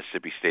dominated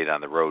Mississippi State on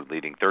the road,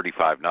 leading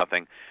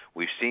 35-0.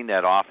 We've seen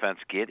that offense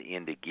get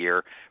into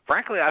gear.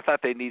 Frankly, I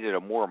thought they needed a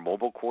more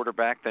mobile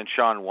quarterback than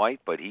Sean White,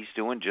 but he's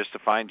doing just a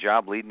fine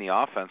job leading the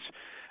offense.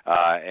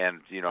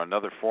 And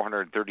another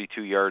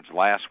 432 yards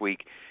last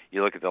week.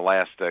 You look at the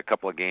last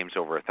couple of games,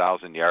 over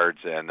 1,000 yards,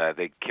 and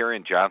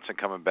Kerryon Johnson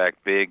coming back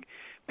big.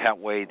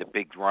 Petway, the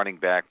big running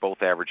back,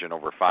 both averaging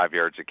over 5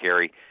 yards a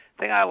carry.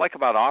 The thing I like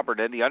about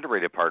Auburn, and the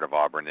underrated part of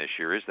Auburn this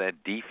year, is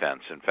that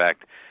defense. In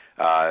fact,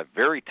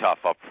 very tough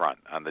up front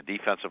on the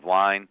defensive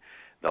line,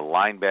 the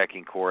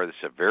linebacking core. This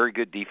is a very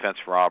good defense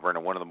for Auburn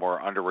and one of the more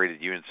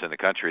underrated units in the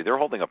country. They're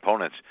holding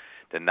opponents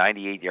to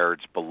 98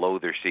 yards below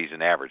their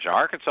season average. Now,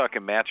 Arkansas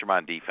can match them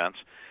on defense,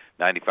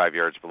 95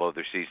 yards below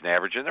their season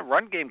average, and the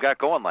run game got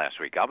going last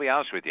week. I'll be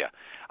honest with you.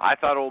 I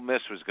thought Ole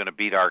Miss was going to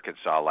beat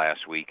Arkansas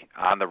last week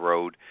on the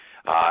road,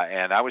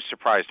 and I was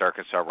surprised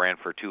Arkansas ran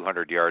for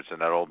 200 yards in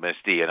that Ole Miss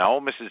D. And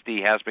Ole Miss's D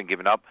has been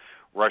giving up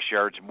rush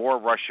yards, more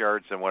rush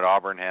yards than what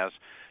Auburn has,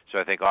 so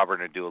I think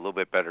Auburn would do a little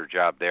bit better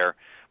job there.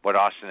 But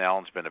Austin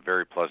Allen's been a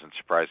very pleasant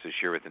surprise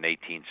this year with an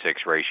 18-6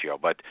 ratio.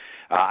 But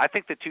I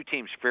think the two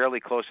teams fairly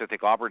close. I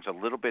think Auburn's a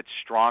little bit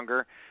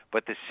stronger,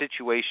 but the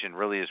situation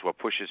really is what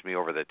pushes me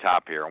over the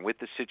top here. And with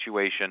the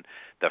situation,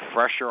 the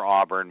fresher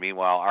Auburn,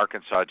 meanwhile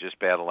Arkansas just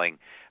battling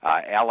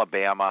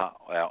Alabama,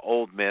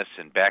 Ole Miss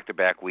in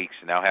back-to-back weeks,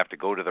 and now have to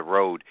go to the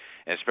road,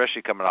 and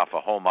especially coming off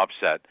a home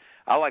upset.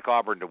 I like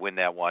Auburn to win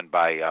that one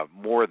by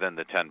more than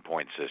the 10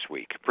 points this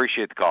week.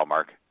 Appreciate the call,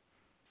 Mark.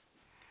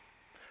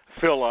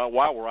 Phil,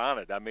 while we're on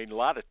it, I mean, a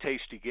lot of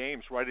tasty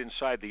games right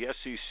inside the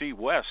SEC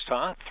West,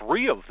 huh?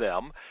 3 of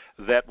them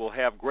that will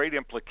have great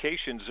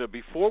implications.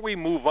 Before we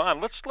move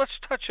on, let's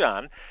touch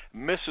on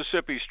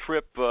Mississippi's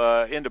trip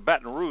into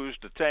Baton Rouge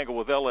to tangle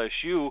with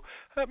LSU.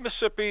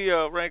 Mississippi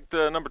ranked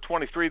number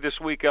 23 this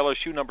week,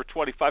 LSU number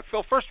 25.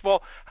 Phil, first of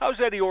all,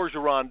 how's Eddie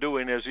Orgeron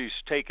doing as he's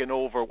taken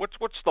over? What's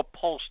the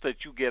pulse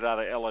that you get out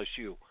of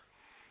LSU?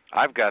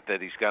 I've got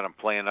that he's got them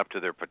playing up to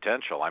their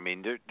potential. I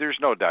mean, there's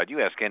no doubt.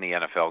 You ask any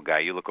NFL guy,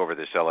 you look over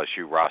this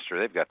LSU roster,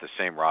 they've got the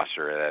same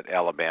roster that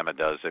Alabama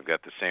does. They've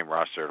got the same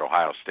roster that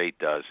Ohio State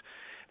does.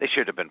 They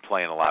should have been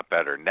playing a lot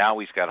better. Now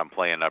he's got them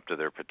playing up to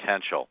their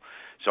potential.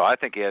 So I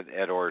think Ed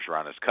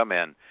Orgeron has come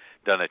in,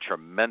 done a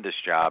tremendous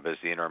job as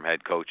the interim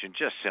head coach and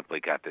just simply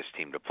got this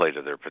team to play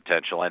to their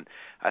potential. And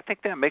I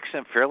think that makes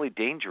them fairly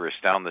dangerous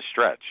down the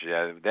stretch.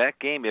 That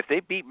game, if they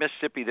beat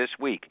Mississippi this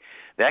week,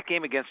 that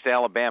game against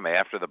Alabama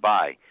after the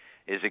bye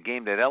is a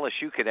game that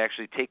LSU could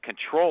actually take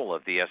control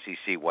of the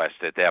SEC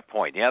West at that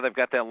point. Yeah, they've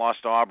got that loss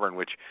to Auburn,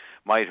 which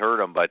might hurt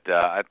them, but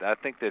I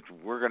think that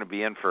we're going to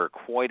be in for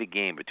quite a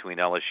game between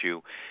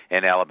LSU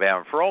and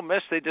Alabama. For Ole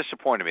Miss, they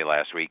disappointed me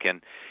last week.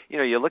 And,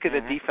 you look at the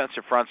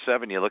defensive front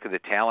seven, you look at the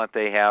talent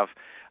they have,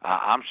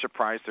 I'm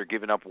surprised they're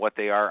giving up what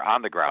they are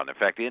on the ground. In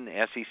fact, in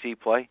SEC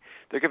play,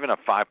 they're giving up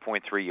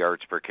 5.3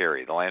 yards per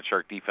carry. The Land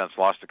Shark defense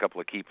lost a couple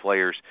of key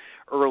players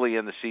early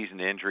in the season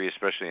to injury,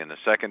 especially in the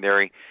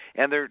secondary,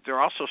 and they're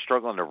also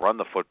struggling to run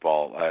the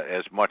football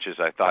as much as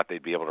I thought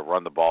they'd be able to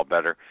run the ball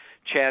better.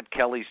 Chad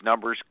Kelly's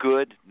numbers,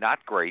 good,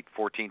 not great,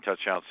 14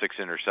 touchdowns, 6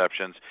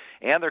 interceptions,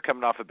 and they're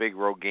coming off a big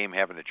road game,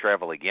 having to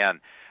travel again.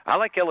 I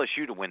like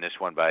LSU to win this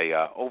one by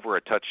over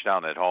a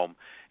touchdown at home,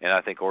 and I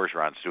think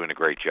Orgeron's doing a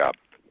great job.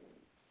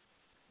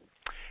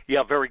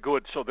 Yeah, very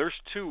good. So there's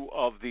two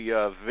of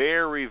the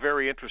very,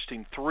 very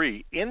interesting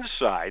three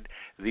inside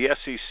the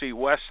SEC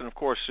West. And, of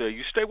course,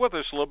 you stay with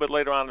us a little bit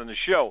later on in the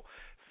show.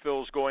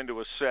 Phil's going to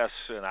assess,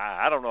 and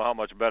I don't know how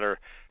much better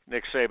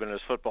Nick Saban and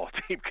his football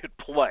team could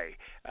play.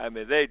 I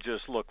mean, they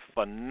just looked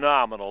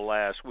phenomenal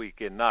last week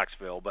in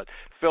Knoxville. But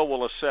Phil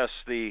will assess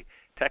the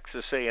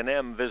Texas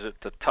A&M visit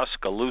to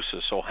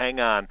Tuscaloosa, so hang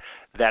on,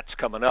 that's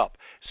coming up.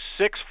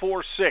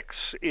 646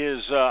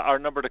 is our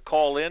number to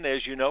call in,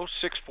 as you know,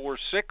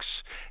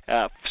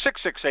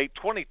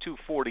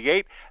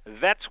 646-668-2248.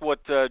 That's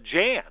what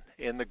Jan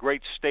in the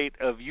great state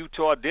of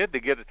Utah did to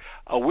get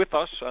with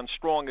us on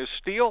Strong as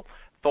Steel.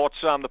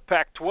 Thoughts on the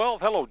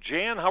Pac-12? Hello,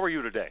 Jan. How are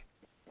you today?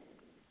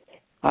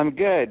 I'm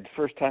good.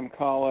 First-time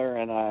caller,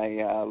 and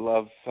I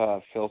love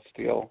Phil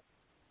Steele.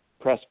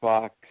 Press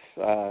box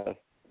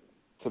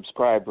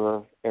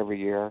subscriber every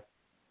year.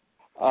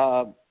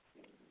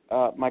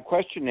 My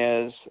question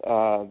is,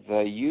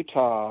 the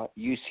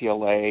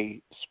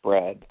Utah-UCLA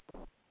spread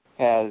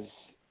has,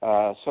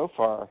 so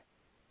far,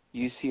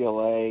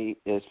 UCLA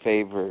is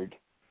favored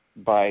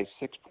by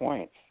 6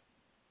 points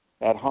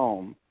at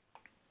home.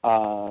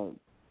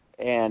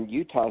 And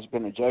Utah's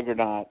been a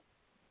juggernaut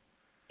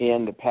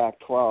in the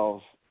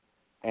Pac-12,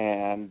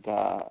 and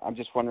I'm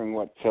just wondering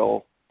what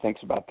Phil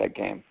thinks about that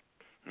game.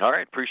 All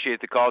right,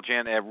 appreciate the call,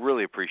 Jan. I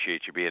really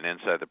appreciate you being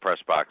Inside the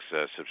Press Box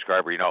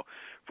subscriber.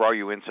 For all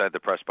you Inside the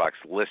Press Box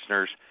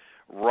listeners,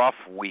 rough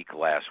week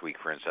last week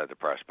for Inside the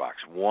Press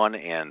Box.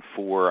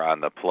 1-4 on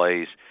the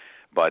plays,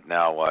 but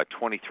now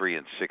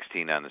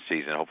 23-16 on the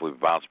season. Hopefully we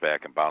bounce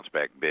back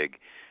big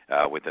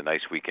with a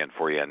nice weekend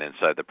for you on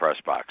Inside the Press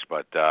Box.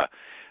 But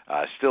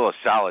still a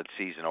solid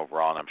season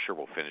overall, and I'm sure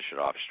we'll finish it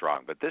off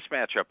strong. But this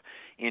matchup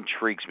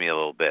intrigues me a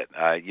little bit.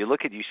 You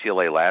look at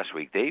UCLA last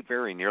week, they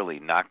very nearly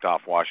knocked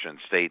off Washington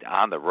State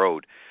on the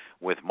road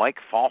with Mike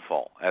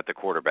Falfall at the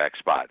quarterback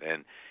spot.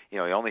 And, he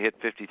only hit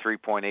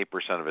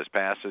 53.8% of his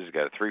passes. He's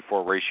got a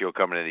 3-4 ratio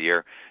coming into the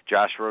year.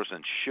 Josh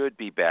Rosen should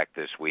be back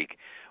this week.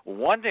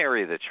 One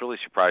area that's really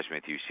surprised me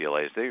with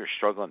UCLA is they are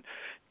struggling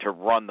to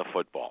run the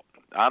football.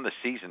 On the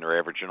season, they're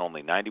averaging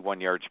only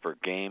 91 yards per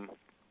game,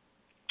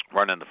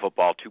 running the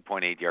football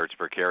 2.8 yards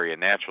per carry,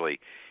 and naturally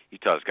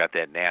Utah's got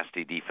that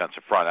nasty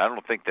defensive front. I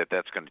don't think that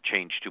that's going to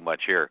change too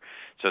much here,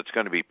 so it's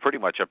going to be pretty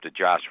much up to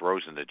Josh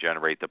Rosen to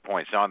generate the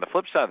points. Now, on the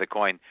flip side of the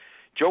coin,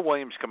 Joe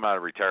Williams coming out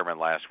of retirement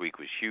last week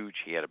was huge.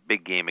 He had a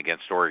big game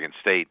against Oregon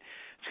State.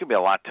 It's going to be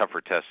a lot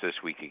tougher test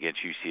this week against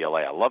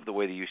UCLA. I love the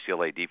way the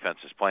UCLA defense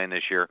is playing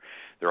this year.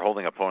 They're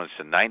holding opponents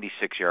to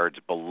 96 yards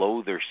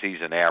below their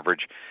season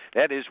average.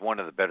 That is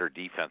one of the better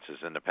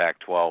defenses in the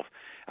Pac-12.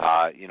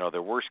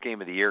 Their worst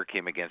game of the year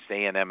came against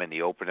A&M in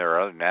the opener.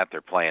 Other than that,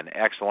 they're playing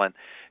excellent.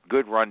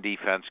 Good run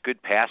defense,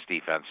 good pass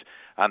defense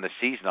on the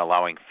season,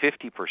 allowing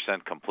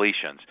 50%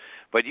 completions.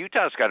 But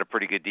Utah's got a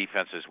pretty good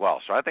defense as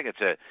well. So I think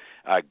it's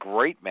a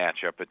great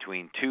matchup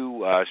between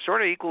two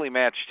sort of equally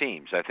matched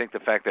teams. I think the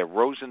fact that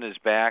Rosen is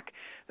back,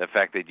 the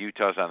fact that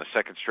Utah's on a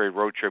second straight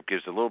road trip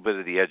gives a little bit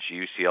of the edge to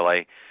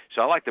UCLA.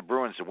 So I like the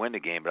Bruins to win the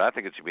game, but I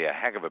think it's going to be a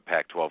heck of a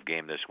Pac-12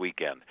 game this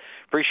weekend.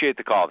 Appreciate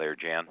the call there,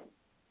 Jan.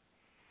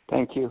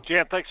 Thank you.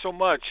 Jan, thanks so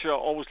much.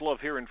 Always love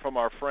hearing from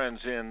our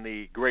friends in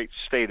the great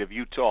state of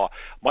Utah.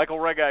 Michael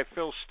Reghi,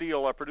 Phil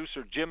Steele, our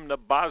producer Jim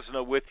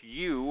Nabazna with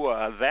you.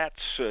 That's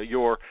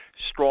your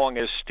Strong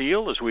as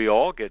Steel as we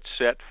all get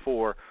set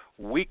for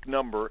week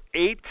number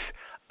 8.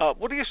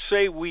 What do you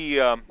say we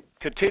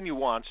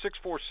continue on?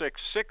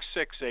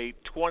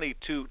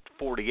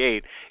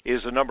 646-668-2248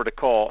 is the number to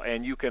call,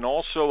 and you can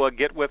also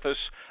get with us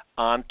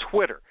on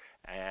Twitter.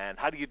 And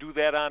how do you do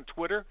that on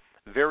Twitter?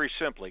 Very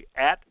simply,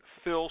 at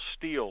Phil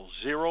Steele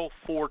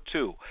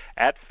 042,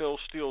 at Phil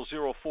Steele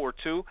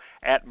 042,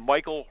 at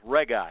Michael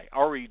Reghi,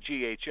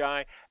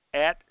 Reghi,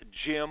 at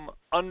Jim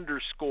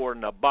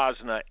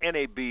 _Nabazna,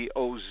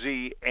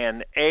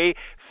 Nabozna.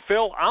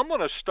 Phil, I'm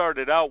going to start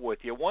it out with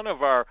you. One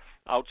of our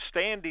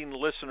outstanding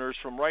listeners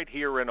from right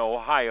here in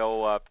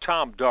Ohio,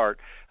 Tom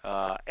Dart,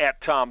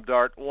 at Tom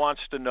Dart,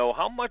 wants to know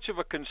how much of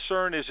a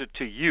concern is it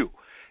to you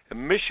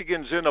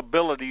Michigan's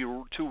inability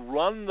to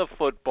run the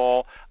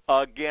football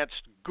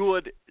against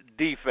good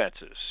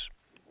defenses.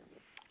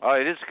 Oh,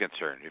 it is a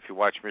concern. If you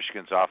watch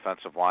Michigan's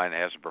offensive line,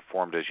 it hasn't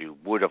performed as you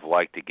would have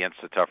liked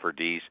against the tougher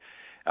Ds.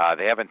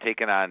 They haven't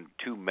taken on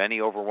too many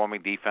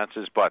overwhelming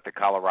defenses, but the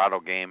Colorado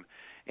game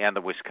and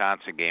the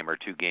Wisconsin game are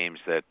two games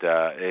that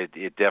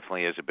it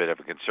definitely is a bit of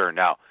a concern.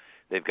 Now,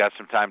 they've got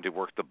some time to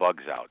work the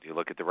bugs out. You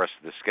look at the rest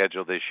of the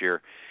schedule this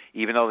year,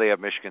 even though they have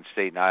Michigan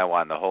State and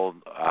Iowa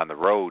on the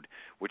road,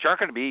 which aren't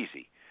going to be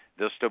easy,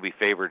 they'll still be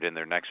favored in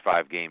their next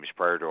 5 games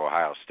prior to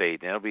Ohio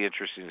State. And it'll be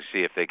interesting to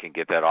see if they can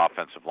get that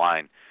offensive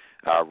line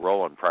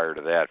rolling prior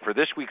to that. For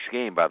this week's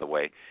game, by the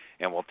way,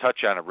 and we'll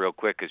touch on it real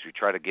quick as we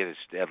try to get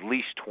at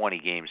least 20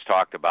 games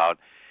talked about.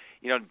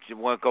 You know,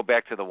 we'll go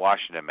back to the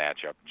Washington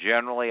matchup.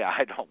 Generally,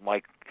 I don't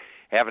like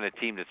having a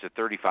team that's a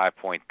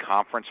 35-point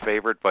conference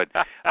favorite, but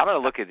I'm going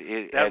to look at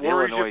it. That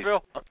worries Illinois.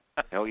 you,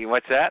 Phil?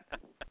 What's that?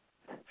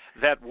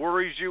 That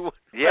worries you?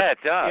 Yeah, it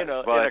does. In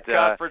a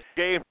conference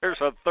game,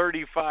 there's a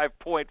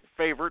 35-point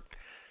favorite.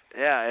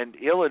 Yeah, and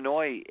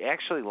Illinois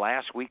actually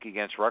last week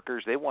against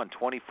Rutgers, they won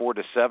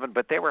 24-7,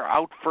 but they were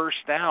out first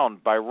down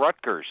by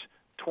Rutgers,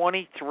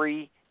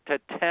 23-10.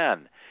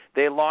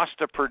 They lost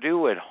to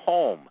Purdue at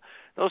home.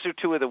 Those are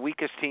two of the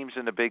weakest teams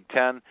in the Big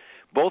Ten.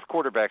 Both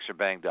quarterbacks are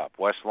banged up,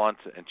 Wes Lunt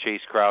and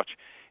Chase Crouch.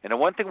 And the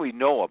one thing we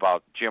know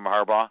about Jim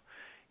Harbaugh,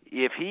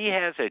 if he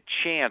has a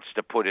chance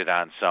to put it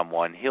on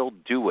someone, he'll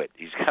do it.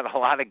 He's got a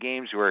lot of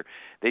games where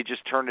they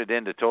just turn it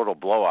into total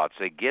blowouts.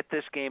 They get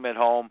this game at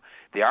home.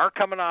 They are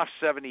coming off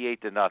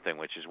 78-0,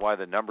 which is why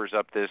the number's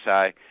up this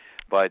high.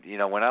 But, you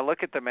know, when I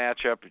look at the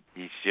matchup,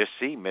 you just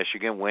see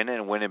Michigan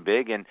winning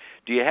big. And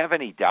do you have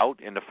any doubt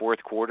in the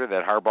fourth quarter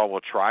that Harbaugh will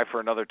try for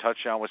another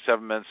touchdown with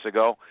 7 minutes to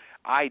go?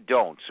 I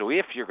don't. So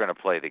if you're going to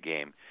play the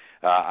game,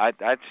 I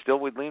still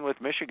would lean with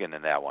Michigan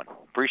in that one.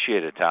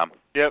 Appreciate it, Tom.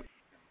 Yep.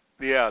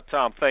 Yeah,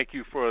 Tom, thank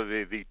you for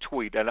the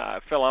tweet. And,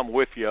 Phil, I'm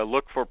with you.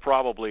 Look for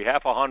probably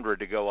 100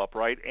 to go up,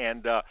 right?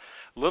 And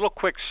little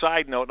quick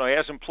side note, now he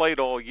hasn't played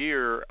all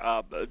year.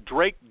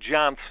 Drake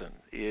Johnson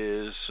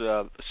is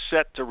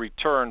set to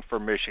return for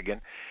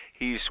Michigan.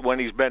 When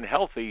he's been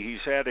healthy,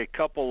 he's had a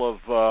couple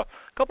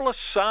of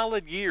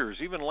solid years,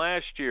 even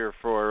last year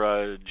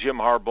for Jim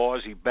Harbaugh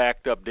as he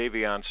backed up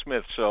Davion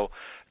Smith. So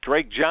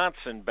Drake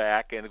Johnson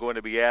back and going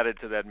to be added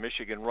to that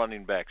Michigan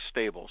running back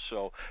stable.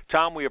 So,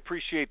 Tom, we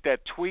appreciate that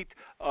tweet.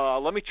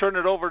 Let me turn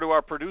it over to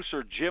our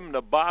producer, Jim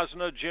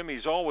Nabazna. Jim,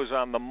 he's always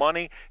on the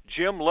money.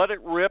 Jim, let it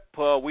rip.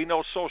 We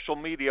know social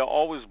media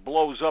always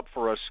blows up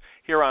for us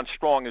here on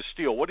Strong as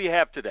Steel. What do you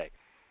have today?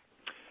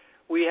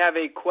 We have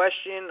a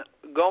question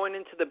going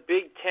into the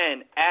Big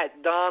Ten.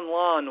 At Don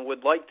Lon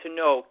would like to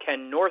know,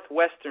 can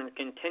Northwestern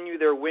continue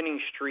their winning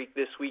streak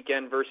this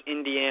weekend versus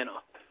Indiana?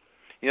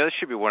 You know, this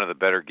should be one of the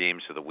better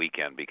games of the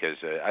weekend because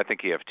I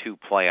think you have two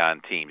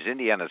play-on teams.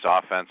 Indiana's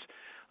offense,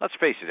 let's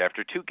face it,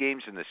 after 2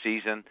 games in the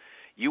season,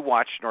 you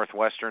watched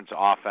Northwestern's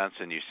offense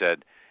and you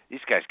said, these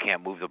guys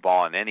can't move the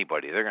ball on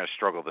anybody. They're going to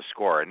struggle to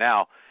score. And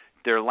now,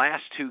 their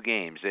last 2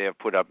 games, they have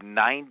put up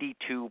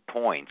 92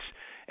 points,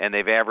 and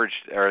they've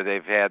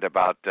had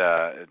about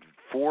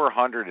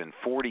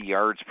 440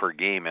 yards per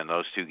game in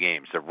those 2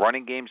 games. The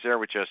running games there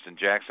with Justin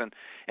Jackson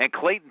and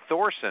Clayton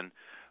Thorson,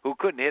 who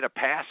couldn't hit a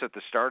pass at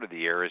the start of the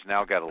year, has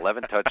now got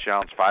 11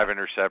 touchdowns, 5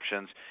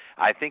 interceptions.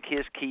 I think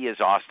his key is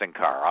Austin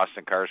Carr.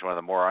 Austin Carr is one of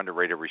the more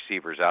underrated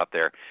receivers out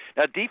there.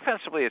 Now,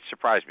 defensively, it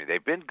surprised me.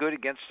 They've been good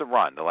against the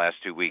run the last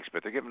 2 weeks,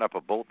 but they're giving up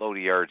a boatload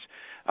of yards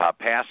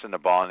passing the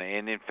ball.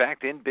 And in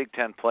fact, in Big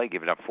Ten play,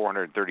 giving up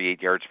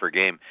 438 yards per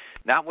game.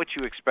 Not what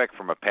you expect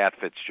from a Pat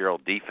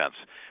Fitzgerald defense.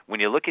 When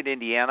you look at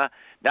Indiana,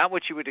 not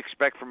what you would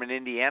expect from an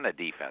Indiana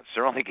defense.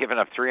 They're only giving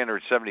up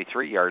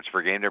 373 yards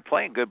per game. They're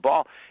playing good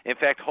ball. In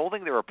fact,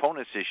 holding their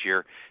opponents this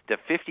year to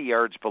 50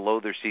 yards below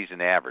their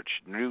season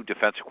average. New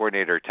defensive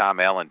coordinator Tom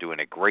Allen doing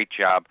a great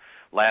job.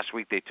 Last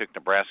week they took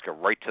Nebraska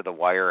right to the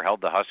wire,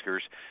 held the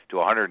Huskers to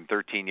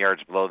 113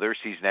 yards below their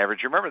season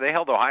average. Remember, they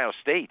held Ohio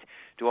State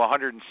to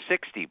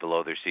 160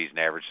 below their season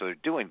average, so they're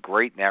doing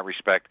great in that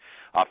respect.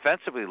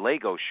 Offensively,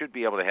 Lego should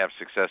be able to have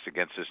success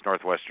against this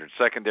Northwestern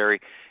secondary,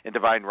 and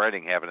Divine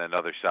Redding having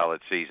another solid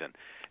season.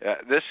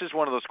 This is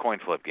one of those coin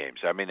flip games.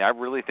 I mean, I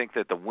really think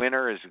that the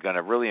winner is going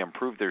to really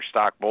improve their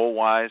stock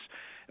bowl-wise,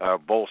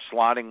 bowl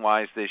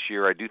slotting-wise this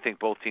year. I do think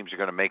both teams are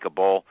going to make a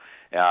bowl,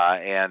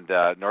 and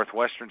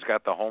Northwestern's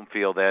got the home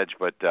field edge,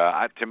 but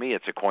to me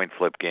it's a coin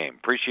flip game.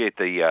 Appreciate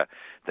the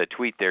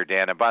tweet there,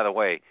 Dan. And by the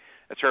way,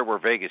 that's right where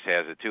Vegas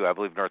has it, too. I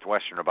believe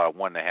Northwestern about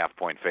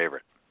 1.5-point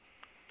favorite.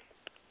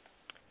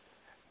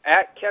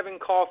 At Kevin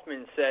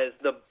Kaufman says,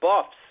 the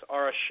Buffs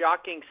are a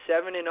shocking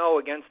 7-0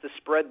 against the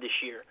spread this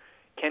year.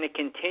 Can it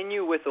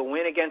continue with a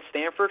win against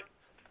Stanford?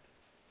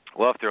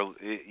 Well, if they're,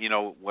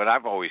 what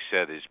I've always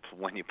said is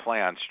when you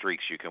play on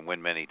streaks, you can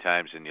win many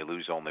times and you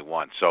lose only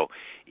once. So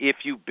if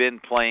you've been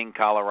playing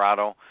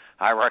Colorado,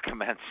 I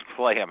recommend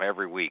play them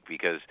every week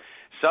because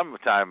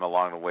sometime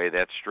along the way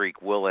that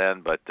streak will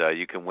end, but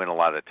you can win a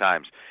lot of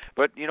times.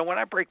 But, when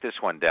I break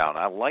this one down,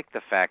 I like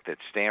the fact that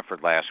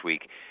Stanford last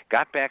week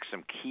got back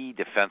some key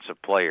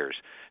defensive players,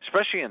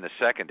 especially in the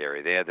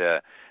secondary. They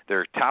had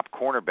their top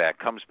cornerback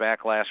comes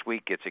back last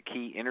week, gets a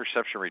key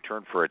interception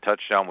return for a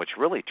touchdown, which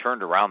really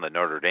turned around the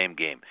Notre Dame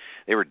game.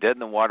 They were dead in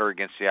the water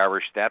against the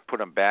Irish. That put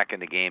them back in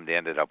the game. They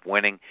ended up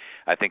winning.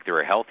 I think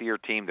they're a healthier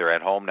team. They're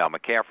at home. Now,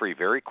 McCaffrey,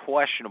 very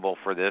questionable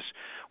for this,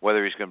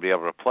 whether he's going to be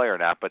able to play or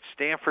not. But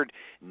Stanford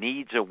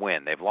needs a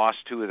win. They've lost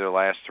 2 of their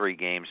last 3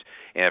 games.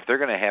 And if they're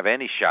going to have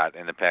any shot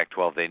in the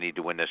Pac-12, they need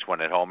to win this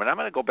one at home. And I'm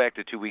going to go back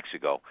to 2 weeks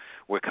ago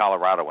with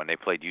Colorado when they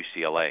played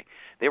UCLA.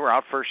 They were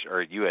out first,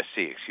 or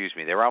USC, excuse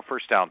me. They were out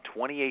first down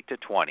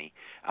 28-20,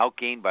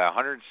 outgained by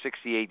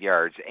 168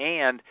 yards,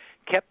 and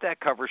kept that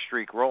cover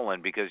streak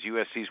rolling because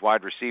USC's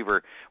wide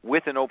receiver,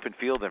 with an open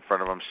field in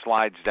front of him,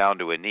 slides down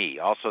to a knee.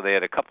 Also, they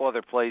had a couple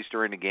other plays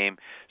during the game,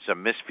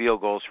 some missed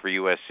field goals for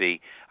USC.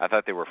 I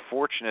thought they were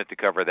fortunate to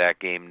cover that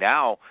game.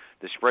 Now,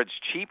 the spread's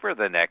cheaper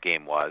than that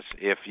game was.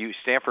 If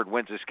Stanford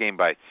wins this game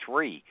by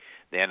 3,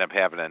 they end up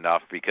having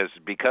enough because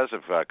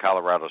of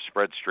Colorado's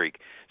spread streak.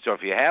 So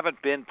if you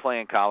haven't been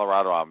playing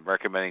Colorado, I'm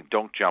recommending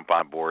don't jump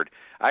on board.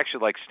 I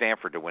actually like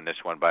Stanford to win this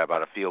one by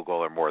about a field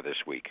goal or more this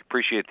week.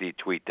 Appreciate the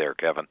tweet there,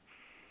 Kevin.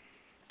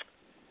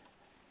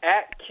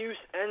 At Cuse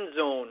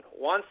Endzone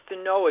wants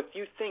to know if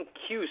you think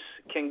Cuse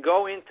can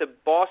go into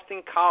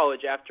Boston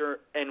College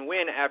and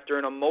win after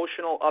an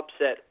emotional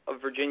upset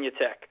of Virginia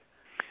Tech.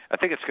 I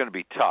think it's going to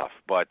be tough,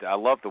 but I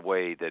love the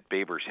way that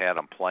Babers had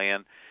them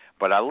playing.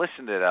 But I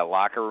listened to that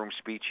locker room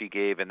speech he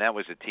gave, and that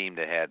was a team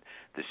that had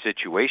the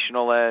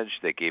situational edge.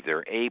 They gave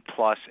their A+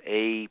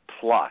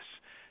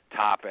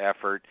 top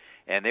effort,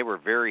 and they were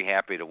very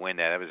happy to win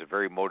that. It was a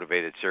very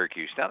motivated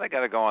Syracuse. Now they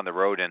got to go on the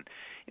road, and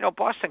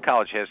Boston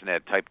College hasn't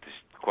had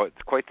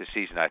quite the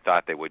season I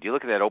thought they would. You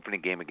look at that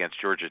opening game against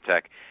Georgia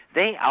Tech,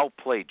 they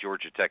outplayed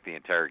Georgia Tech the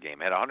entire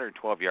game, had a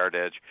 112-yard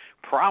edge,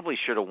 probably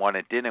should have won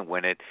it, didn't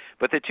win it.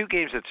 But the 2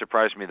 games that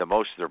surprised me the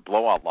most are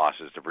blowout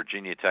losses to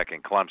Virginia Tech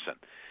and Clemson.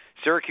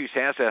 Syracuse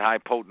has that high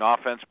potent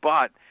offense,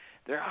 but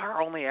they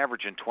are only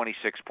averaging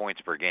 26 points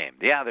per game.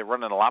 Yeah, they're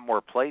running a lot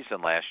more plays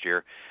than last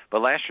year,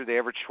 but last year they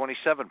averaged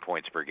 27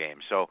 points per game.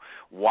 So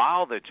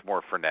while it's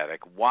more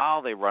frenetic,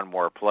 while they run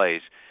more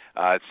plays,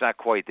 it's not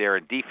quite there.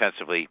 And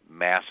defensively,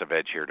 massive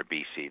edge here to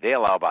BC. They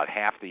allow about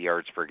half the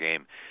yards per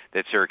game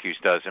that Syracuse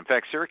does. In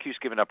fact, Syracuse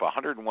giving up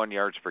 101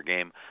 yards per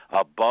game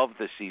above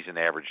the season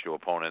average to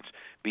opponents.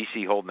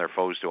 BC holding their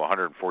foes to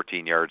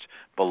 114 yards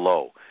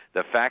below.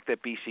 The fact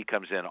that BC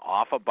comes in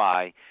off a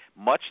bye,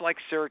 much like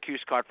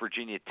Syracuse caught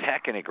Virginia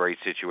Tech in a great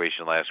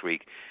situation last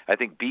week, I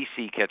think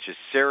BC catches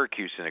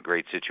Syracuse in a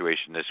great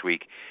situation this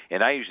week,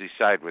 and I usually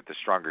side with the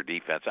stronger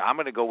defense. I'm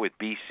going to go with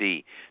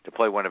BC to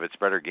play one of its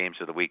better games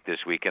of the week this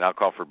week, and I'll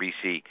call for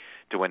BC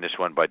to win this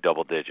one by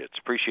double digits.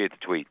 Appreciate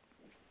the tweet.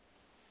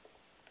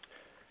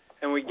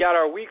 And we got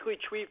our weekly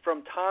tweet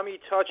from Tommy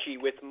Touchy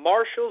with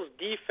Marshall's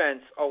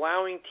defense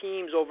allowing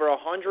teams over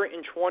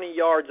 120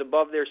 yards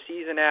above their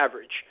season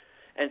average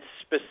and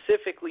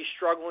specifically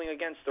struggling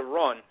against the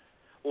run.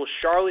 Will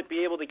Charlotte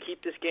be able to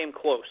keep this game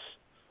close?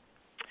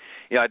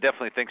 Yeah, I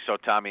definitely think so,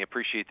 Tommy.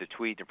 Appreciate the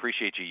tweet.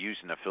 Appreciate you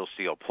using the Phil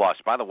Steele Plus.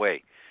 By the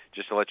way,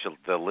 just to let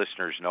the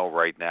listeners know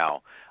right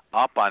now,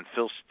 up on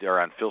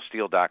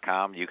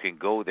philsteele.com, you can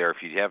go there if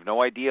you have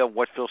no idea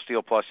what Phil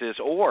Steele Plus is,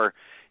 or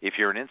if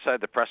you're an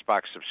Inside the Press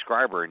Box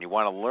subscriber and you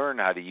want to learn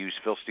how to use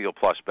Phil Steele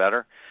Plus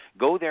better,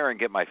 go there and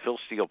get my Phil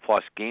Steele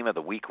Plus Game of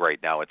the Week right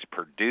now. It's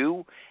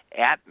Purdue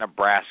at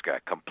Nebraska.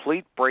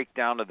 Complete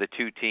breakdown of the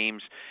 2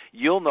 teams.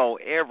 You'll know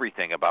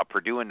everything about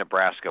Purdue and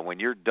Nebraska when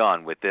you're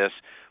done with this.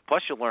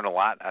 Plus, you'll learn a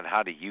lot on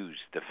how to use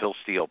the Phil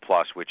Steele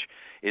Plus, which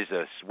is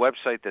a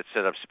website that's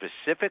set up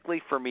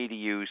specifically for me to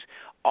use.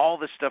 All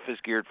the stuff is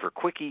geared for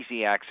quick,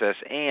 easy access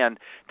and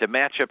to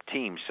match up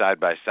teams side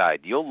by side.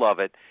 You'll love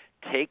it.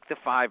 Take the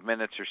 5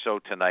 minutes or so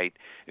tonight,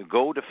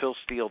 go to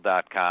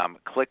philsteele.com,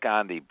 click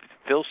on the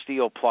Phil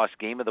Steele Plus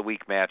Game of the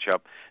Week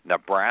matchup,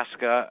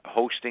 Nebraska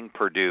hosting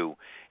Purdue,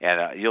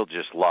 and you'll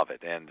just love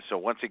it. And so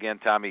once again,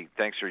 Tommy,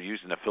 thanks for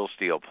using the Phil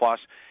Steele Plus.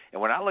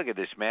 And when I look at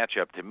this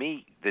matchup, to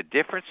me, the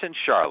difference in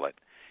Charlotte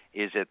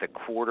is at the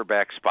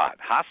quarterback spot.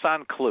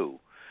 Hassan Klue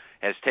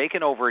has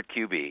taken over at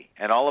QB,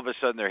 and all of a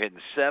sudden they're hitting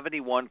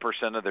 71%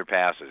 of their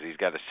passes. He's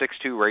got a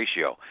 6-2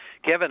 ratio.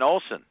 Kevin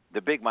Olsen,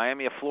 the big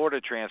Miami of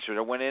Florida transfer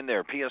that went in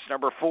there, PS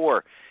number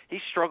 4, he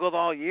struggled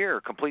all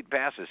year, complete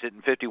passes,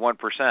 hitting 51%.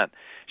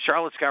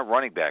 Charlotte's got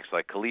running backs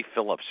like Khalif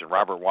Phillips and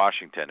Robert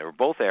Washington. They were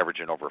both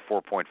averaging over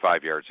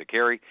 4.5 yards a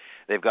carry.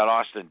 They've got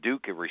Austin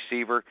Duke, a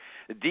receiver.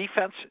 The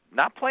defense,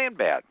 not playing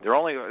bad.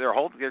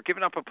 They're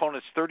giving up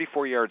opponents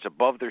 34 yards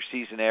above their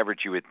season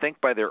average. You would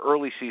think by their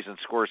early season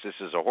scores this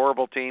is a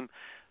horrible team.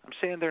 I'm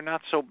saying they're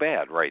not so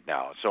bad right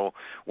now. So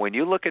when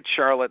you look at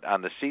Charlotte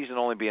on the season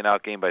only being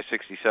outgained by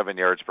 67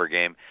 yards per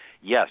game,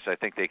 yes, I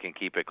think they can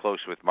keep it close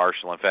with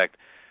Marshall. In fact,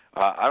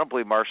 I don't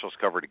believe Marshall's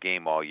covered a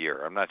game all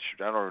year. I'm not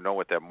sure. I don't know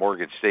what that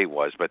Morgan State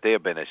was, but they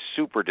have been a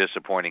super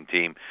disappointing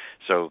team.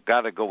 So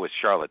got to go with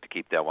Charlotte to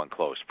keep that one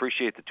close.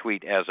 Appreciate the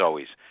tweet, as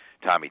always,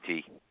 Tommy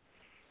T.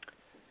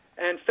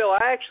 And, Phil,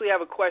 I actually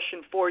have a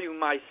question for you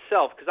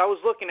myself because I was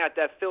looking at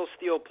that Phil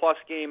Steele plus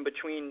game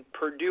between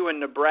Purdue and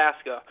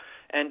Nebraska,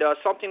 and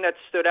something that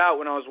stood out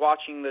when I was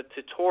watching the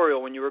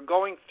tutorial, when you were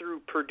going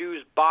through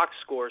Purdue's box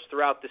scores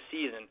throughout the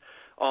season,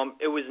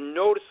 it was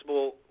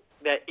noticeable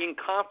that in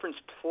conference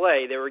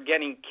play they were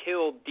getting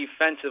killed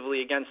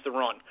defensively against the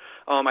run.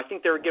 I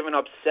think they were giving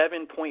up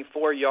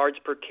 7.4 yards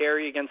per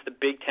carry against the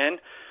Big Ten.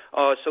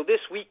 So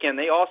this weekend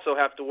they also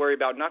have to worry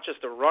about not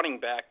just a running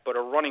back, but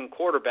a running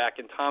quarterback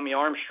in Tommy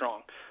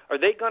Armstrong. Are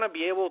they going to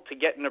be able to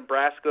get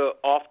Nebraska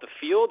off the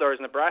field, or is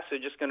Nebraska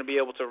just going to be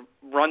able to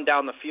run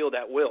down the field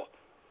at will?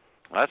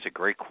 Well, that's a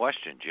great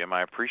question, Jim.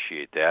 I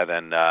appreciate that.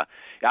 And I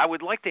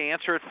would like to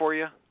answer it for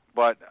you,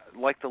 but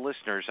like the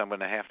listeners, I'm going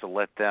to have to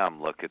let them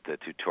look at the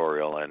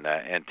tutorial and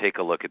take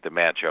a look at the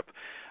matchup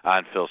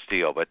on Phil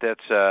Steele. But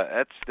that's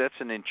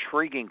an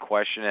intriguing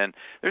question, and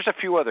there's a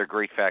few other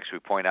great facts we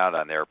point out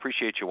on there.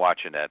 Appreciate you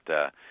watching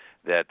that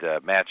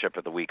matchup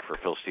of the week for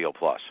Phil Steele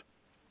Plus.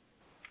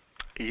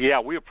 Yeah,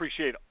 we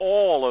appreciate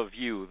all of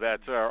you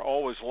that are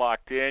always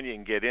locked in. You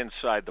can get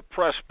inside the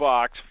press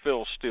box,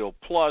 Phil Steele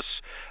Plus.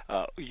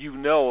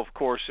 Of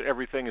course,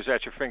 everything is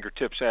at your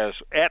fingertips as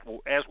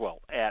well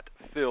at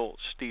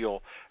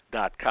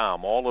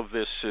philsteele.com. All of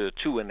this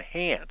to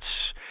enhance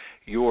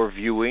your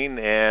viewing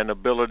and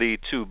ability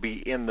to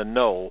be in the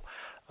know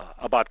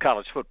about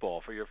college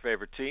football for your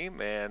favorite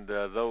team and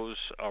those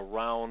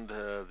around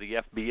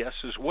the FBS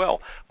as well.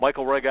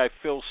 Michael Reghi,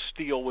 Phil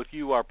Steele with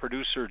you, our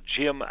producer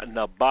Jim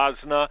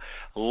Nabazna.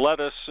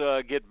 Let us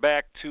get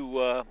back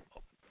to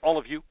all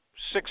of you,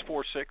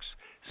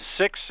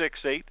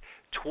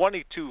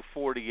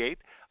 646-668-2248.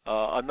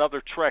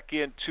 Another trek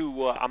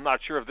into, I'm not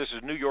sure if this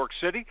is New York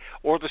City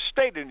or the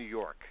state of New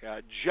York.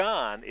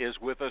 John is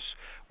with us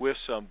with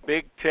some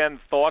Big Ten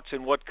thoughts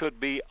and what could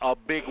be a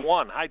big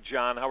one. Hi,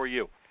 John. How are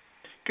you?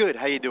 Good.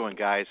 How you doing,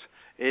 guys?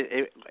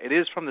 It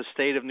is from the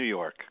state of New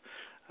York.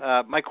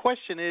 My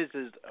question is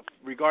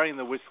regarding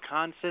the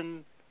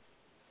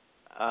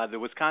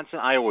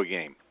Wisconsin-Iowa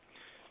game.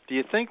 Do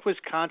you think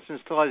Wisconsin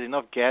still has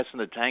enough gas in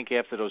the tank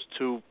after those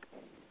two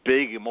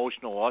big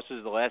emotional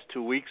losses the last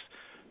 2 weeks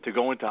to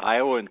go into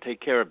Iowa and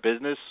take care of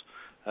business,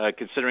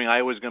 considering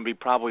Iowa's going to be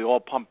probably all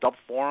pumped up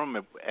for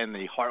them and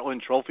the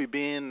Heartland Trophy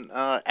being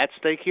at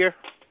stake here?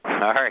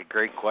 All right,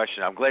 great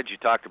question. I'm glad you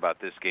talked about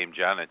this game,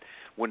 John. It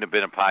wouldn't have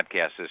been a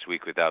podcast this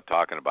week without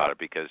talking about it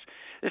because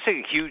this is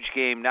a huge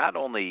game, not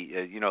only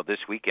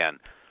this weekend,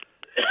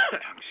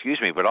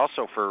 excuse me, but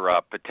also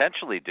for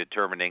potentially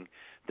determining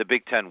the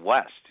Big Ten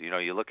West.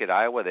 You look at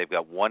Iowa; they've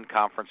got one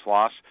conference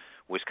loss.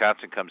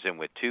 Wisconsin comes in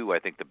with two. I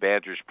think the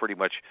Badgers pretty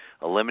much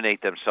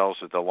eliminate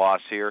themselves with the loss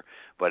here,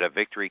 but a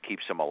victory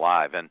keeps them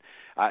alive. And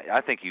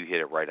I think you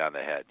hit it right on the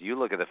head. You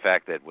look at the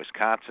fact that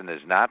Wisconsin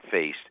has not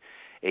faced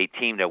a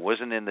team that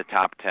wasn't in the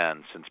top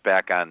 10 since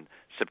back on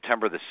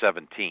September the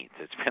 17th.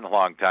 It's been a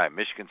long time.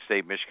 Michigan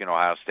State, Michigan,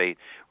 Ohio State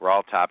were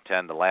all top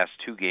 10. The last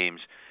two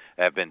games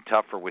have been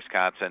tough for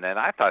Wisconsin, and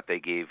I thought they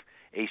gave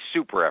a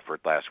super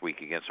effort last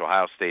week against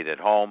Ohio State at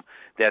home.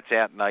 That's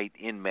at night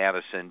in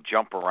Madison.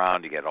 Jump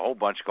around. You get a whole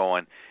bunch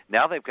going.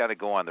 Now they've got to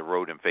go on the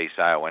road and face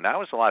Iowa, and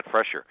now it's a lot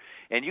fresher.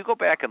 And you go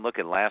back and look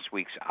at last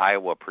week's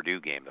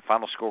Iowa-Purdue game. The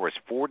final score was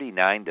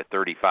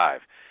 49-35.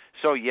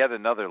 So yet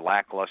another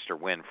lackluster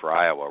win for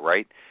Iowa,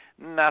 right?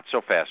 Not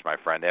so fast, my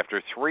friend.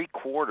 After three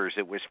quarters,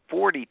 it was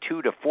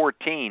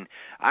 42-14.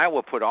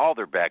 Iowa put all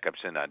their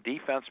backups in on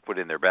defense, put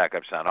in their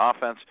backups on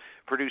offense.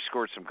 Purdue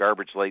scored some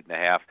garbage late in the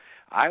half.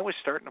 Iowa's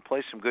starting to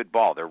play some good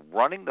ball. They're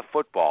running the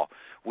football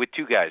with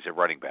two guys at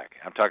running back.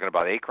 I'm talking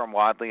about Akram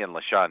Wadley and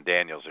LaShawn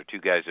Daniels. They're two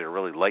guys that are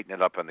really lighting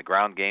it up on the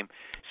ground game.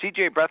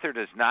 C.J. Beathard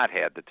has not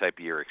had the type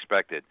of year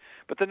expected,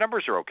 but the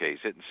numbers are okay. He's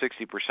hitting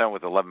 60%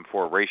 with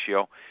 11-4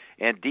 ratio.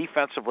 And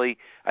defensively,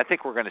 I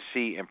think we're going to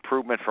see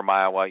improvement from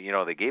Iowa.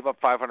 They gave up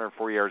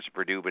 504 yards to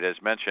Purdue, but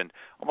as mentioned,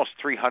 almost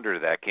 300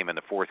 of that came in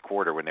the fourth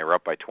quarter when they were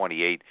up by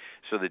 28,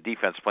 so the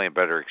defense playing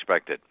better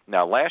expected.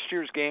 Now, last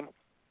year's game,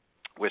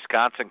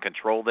 Wisconsin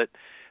controlled it.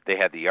 They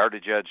had the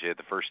yardage edge, they had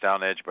the first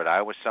down edge, but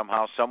Iowa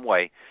somehow, some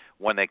way,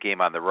 won that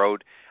game on the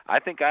road. I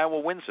think Iowa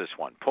wins this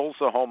one, pulls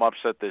the home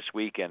upset this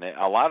week, and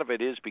a lot of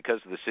it is because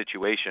of the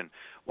situation.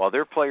 While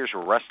their players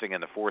were resting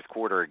in the fourth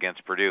quarter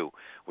against Purdue,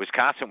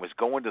 Wisconsin was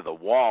going to the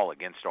wall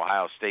against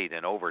Ohio State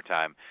in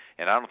overtime,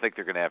 and I don't think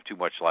they're going to have too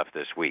much left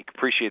this week.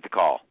 Appreciate the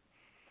call.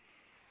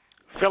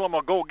 Phil, I'm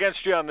going to go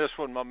against you on this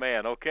one, my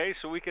man, okay?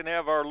 So we can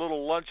have our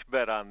little lunch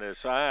bet on this.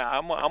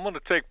 I'm going to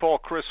take Paul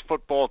Chryst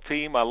football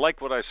team. I like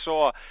what I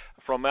saw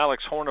from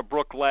Alex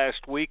Hornibrook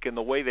last week and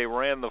the way they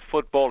ran the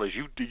football, as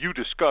you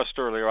discussed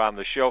earlier on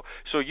the show.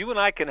 So you and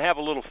I can have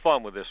a little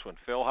fun with this one,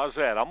 Phil. How's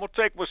that? I'm going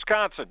to take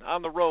Wisconsin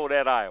on the road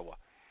at Iowa.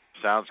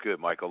 Sounds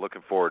good, Michael.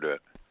 Looking forward to it.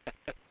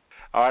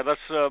 All right, let's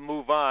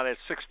move on. At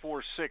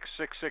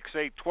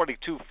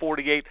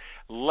 646-668-2248,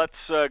 let's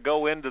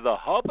go into the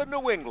hub of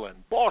New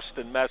England,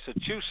 Boston,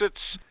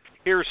 Massachusetts.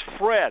 Here's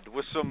Fred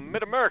with some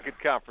Mid-American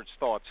Conference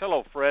thoughts.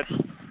 Hello, Fred.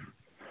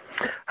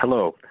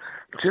 Hello.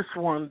 Just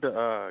wanted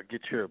to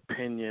get your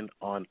opinion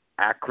on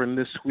Akron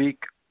this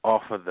week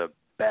off of the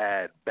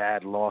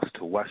bad loss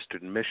to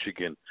Western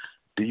Michigan.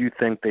 Do you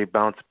think they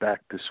bounce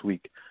back this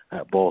week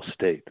at Ball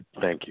State?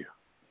 Thank you.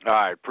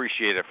 I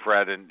appreciate it,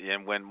 Fred.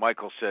 And when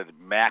Michael said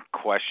MAC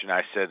question,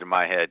 I said in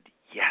my head,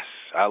 yes,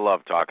 I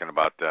love talking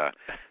about the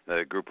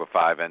group of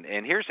five.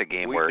 And here's a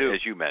game where,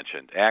 as you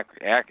mentioned,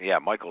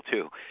 Michael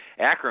too,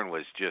 Akron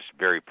was just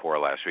very poor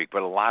last week,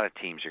 but a lot of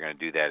teams are going to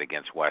do that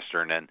against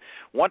Western. And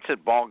once the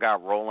ball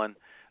got rolling,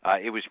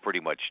 it was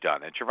pretty much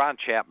done. And Trevon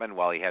Chapman,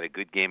 while he had a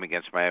good game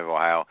against Miami of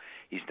Ohio,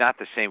 he's not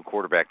the same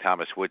quarterback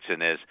Thomas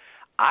Woodson is.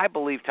 I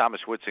believe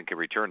Thomas Woodson can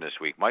return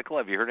this week. Michael,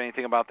 have you heard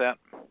anything about that?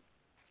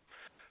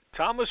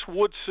 Thomas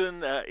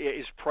Woodson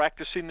is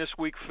practicing this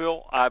week,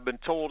 Phil. I've been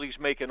told he's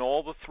making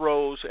all the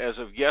throws as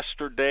of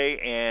yesterday,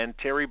 and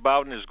Terry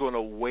Bowden is going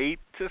to wait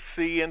to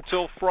see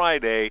until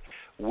Friday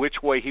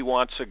which way he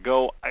wants to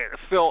go.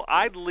 Phil,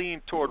 I'd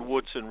lean toward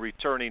Woodson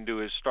returning to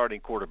his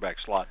starting quarterback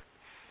slot.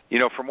 You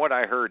know, from what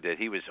I heard, that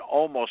he was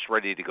almost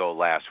ready to go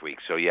last week.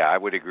 So, yeah, I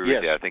would agree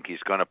with you. I think he's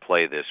going to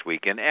play this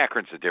week. And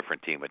Akron's a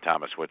different team with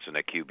Thomas Woodson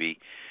at QB.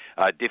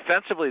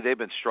 Defensively, they've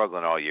been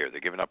struggling all year. They're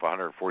giving up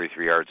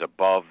 143 yards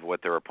above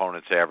what their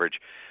opponents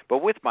average.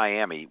 But with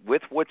Miami,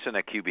 with Woodson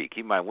at QB,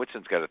 keep in mind,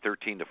 Woodson's got a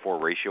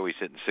 13-4 ratio. He's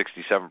hitting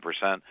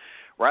 67%.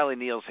 Riley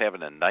Neal's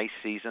having a nice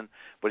season,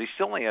 but he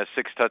still only has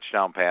 6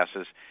 touchdown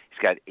passes. He's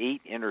got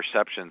 8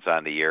 interceptions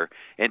on the year.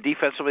 And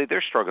defensively,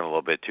 they're struggling a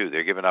little bit, too.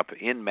 They're giving up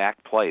in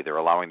MAC play. They're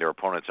allowing their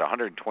opponents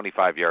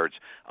 125 yards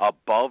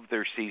above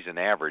their season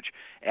average.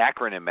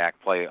 Akron in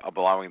MAC play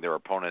allowing their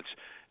opponents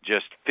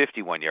just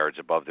 51 yards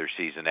above their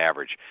season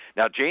average.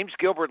 Now, James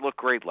Gilbert looked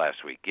great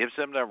last week. Gives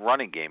them the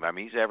running game. I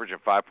mean, he's averaging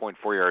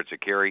 5.4 yards a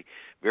carry,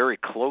 very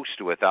close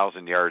to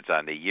 1,000 yards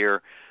on the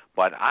year.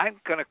 But I'm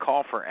going to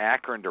call for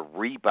Akron to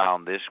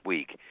rebound this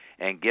week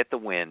and get the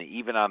win,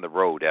 even on the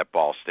road at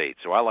Ball State.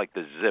 So I like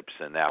the Zips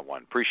in that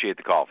one. Appreciate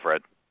the call,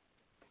 Fred.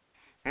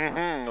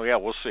 Yeah,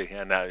 we'll see.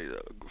 And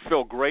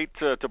Phil, great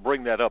to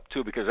bring that up,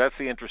 too, because that's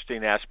the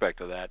interesting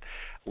aspect of that.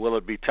 Will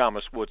it be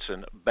Thomas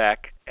Woodson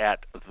back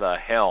at the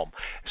helm?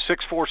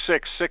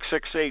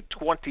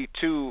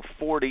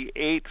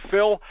 646-668-2248.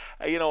 Phil,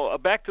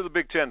 back to the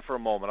Big Ten for a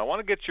moment. I want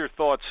to get your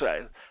thoughts.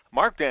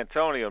 Mark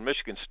D'Antonio in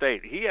Michigan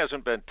State, he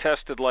hasn't been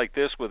tested like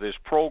this with his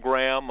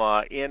program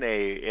in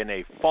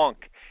a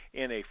funk,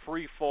 in a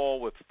free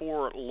fall with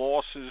 4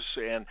 losses,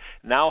 and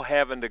now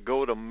having to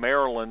go to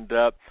Maryland.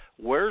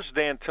 Where's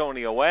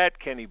D'Antonio at?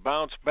 Can he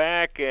bounce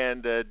back?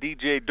 And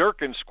DJ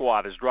Durkin's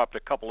squad has dropped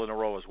a couple in a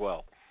row as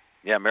well.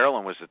 Yeah,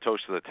 Maryland was the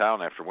toast of the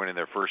town after winning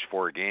their first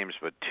 4 games,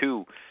 but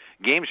 2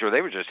 games where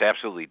they were just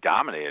absolutely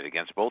dominated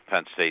against both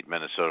Penn State and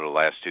Minnesota the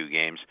last 2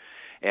 games.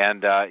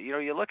 And,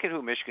 you look at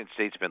who Michigan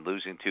State's been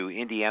losing to.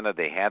 Indiana,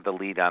 they had the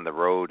lead on the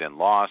road and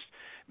lost.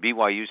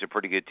 BYU's a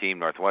pretty good team.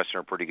 Northwestern,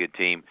 a pretty good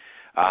team.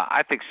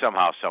 I think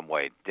somehow, some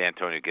way,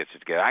 D'Antonio gets it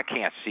together. I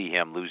can't see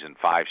him losing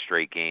 5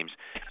 straight games.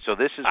 So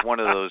this is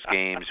one of those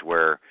games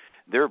where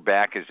their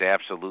back is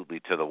absolutely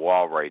to the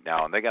wall right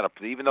now. And they got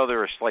to, even though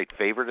they're a slight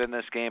favorite in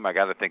this game, I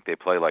got to think they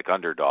play like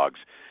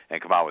underdogs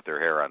and come out with their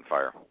hair on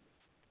fire.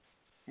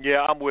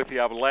 Yeah, I'm with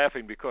you. I'm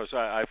laughing because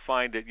I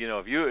find it,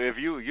 if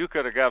you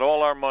could have got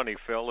all our money,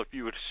 Phil, if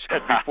you would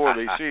have said before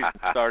the season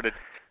started,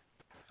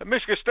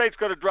 Michigan State's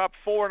going to drop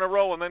 4 in a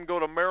row and then go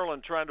to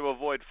Maryland trying to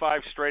avoid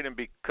 5 straight and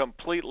be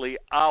completely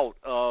out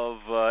of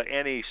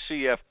any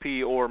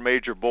CFP or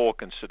major bowl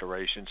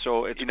consideration.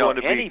 So it's going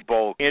to be any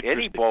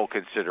bowl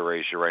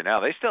consideration right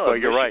now. They still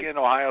have Michigan,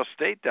 Ohio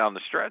State down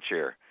the stretch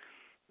here.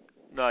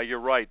 No,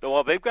 you're right.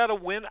 Well, they've got to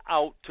win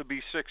out to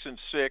be 6-6.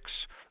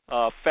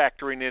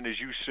 Factoring in,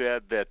 as you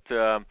said, that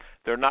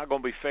they're not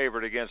going to be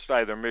favored against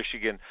either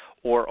Michigan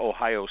or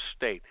Ohio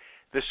State.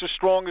 This is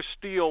Strong as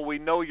Steel. We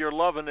know you're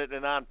loving it,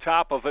 and on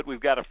top of it, we've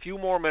got a few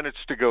more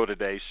minutes to go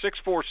today.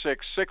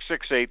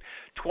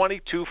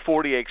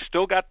 646-668-2248.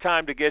 Still got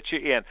time to get you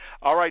in.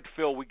 All right,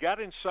 Phil, we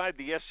got inside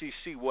the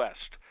SEC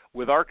West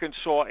with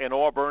Arkansas and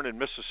Auburn and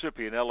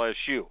Mississippi and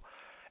LSU.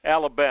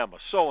 Alabama,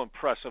 so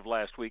impressive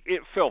last week.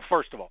 Phil,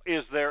 first of all,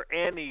 is there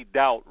any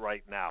doubt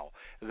right now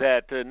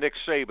that Nick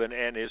Saban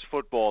and his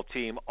football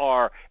team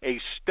are a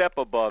step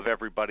above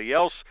everybody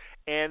else?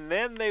 And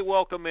then they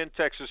welcome in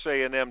Texas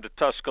A&M to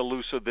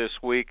Tuscaloosa this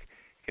week.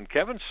 Can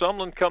Kevin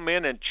Sumlin come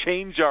in and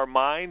change our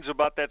minds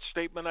about that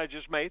statement I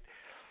just made?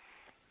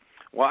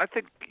 Well, I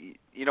think,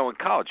 in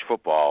college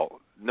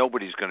football,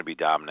 nobody's going to be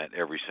dominant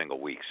every single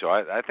week. So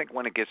I think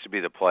when it gets to be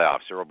the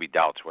playoffs, there will be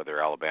doubts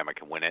whether Alabama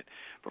can win it,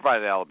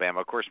 provided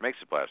Alabama, of course, makes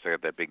the playoffs. They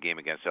got that big game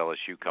against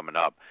LSU coming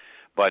up.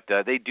 But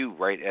they do,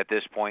 right at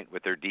this point,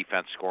 with their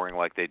defense scoring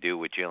like they do,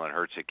 with Jalen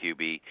Hurts at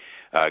QB,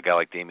 a guy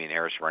like Damian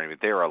Harris running,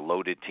 they're a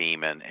loaded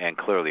team and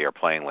clearly are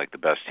playing like the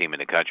best team in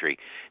the country.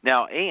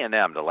 Now,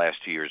 A&M the last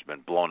 2 years has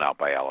been blown out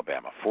by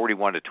Alabama,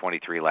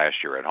 41-23 last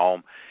year at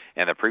home,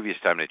 and the previous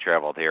time they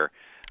traveled here,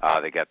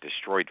 they got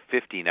destroyed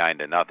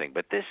 59-0.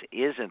 But this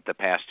isn't the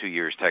past 2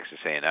 years Texas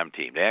A&M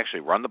team. They actually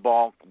run the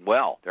ball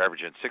well. They're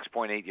averaging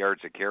 6.8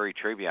 yards a carry.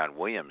 Travion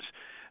Williams,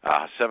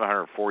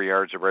 704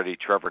 yards already.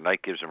 Trevor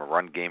Knight gives them a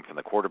run game from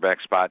the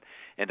quarterback spot.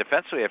 And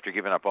defensively, after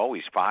giving up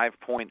always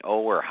 5.0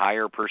 or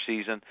higher per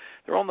season,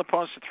 they're holding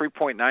opponents to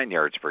 3.9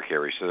 yards per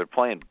carry. So they're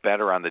playing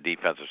better on the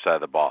defensive side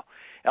of the ball.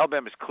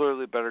 Alabama's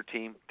clearly a better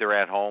team. They're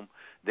at home.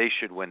 They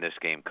should win this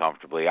game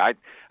comfortably. I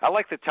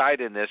like the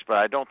Tide in this, but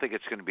I don't think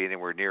it's going to be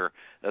anywhere near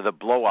the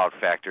blowout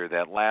factor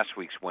that last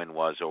week's win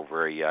was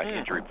over a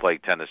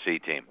injury-plagued Tennessee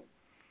team.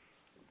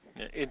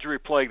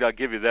 Injury-plagued, I'll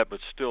give you that,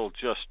 but still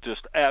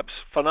just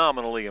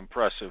phenomenally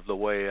impressive the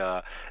way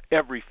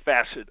every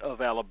facet of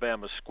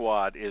Alabama's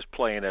squad is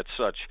playing at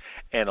such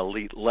an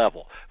elite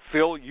level.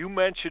 Phil, you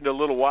mentioned a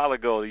little while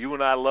ago, you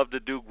and I love to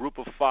do Group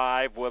of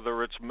Five,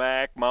 whether it's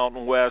MAC,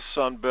 Mountain West,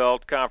 Sun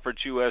Belt,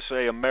 Conference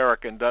USA,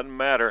 American, doesn't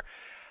matter.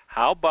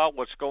 How about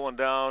what's going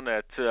down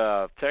at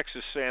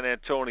Texas San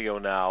Antonio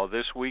now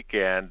this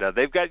weekend?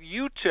 They've got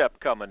UTEP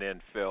coming in,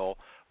 Phil.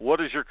 What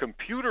does your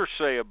computer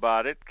say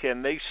about it?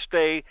 Can they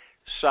stay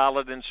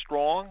solid and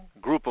strong,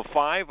 Group of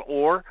Five,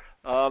 or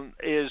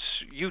is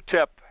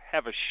UTEP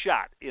have a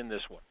shot in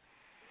this one?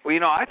 Well,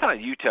 I thought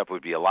UTEP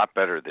would be a lot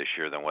better this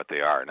year than what they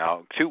are.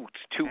 Now, two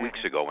weeks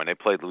ago when they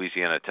played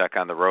Louisiana Tech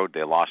on the road,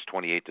 they lost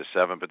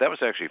 28-7, but that was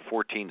actually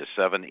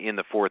 14-7 in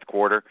the fourth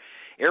quarter.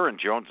 Aaron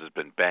Jones has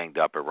been banged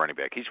up at running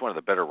back. He's one of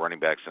the better running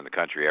backs in the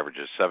country,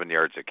 averages 7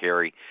 yards a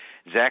carry.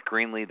 Zach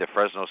Greenlee, the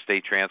Fresno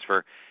State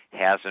transfer,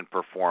 hasn't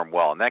performed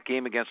well. In that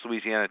game against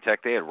Louisiana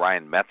Tech, they had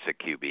Ryan Metz at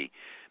QB.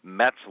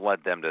 Metz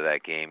led them to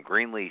that game.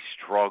 Greenlee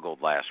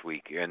struggled last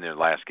week in their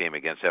last game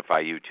against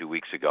FIU 2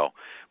 weeks ago.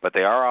 But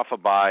they are off a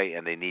bye,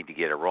 and they need to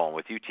get it rolling.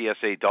 With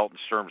UTSA, Dalton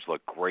Sturms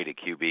looked great at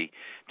QB.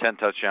 10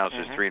 touchdowns,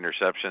 just 3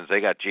 interceptions.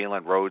 They got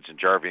Jalen Rhodes and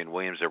Jarvian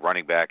Williams at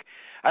running back.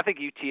 I think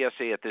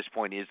UTSA at this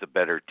point is the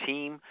better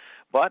team.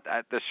 But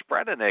the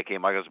spread in that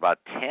game, Michael, was about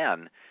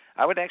 10.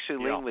 I would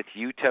actually lean with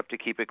UTEP to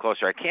keep it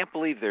closer. I can't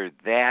believe they're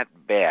that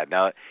bad.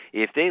 Now,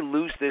 if they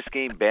lose this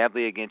game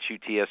badly against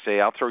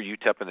UTSA, I'll throw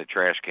UTEP in the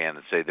trash can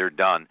and say they're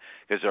done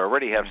because they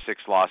already have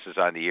 6 losses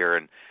on the year,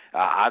 and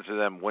odds of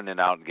them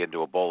winning out and getting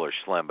to a bowl are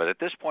slim. But at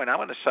this point, I'm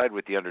going to side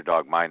with the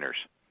underdog Miners.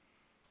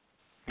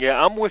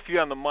 Yeah, I'm with you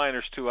on the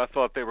Miners, too. I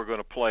thought they were going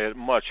to play at a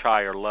much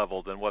higher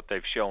level than what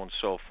they've shown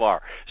so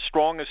far.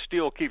 Strong as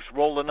steel keeps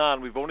rolling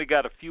on. We've only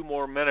got a few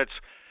more minutes.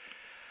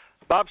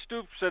 Bob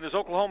Stoops and his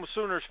Oklahoma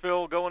Sooners,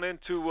 Phil, going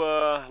into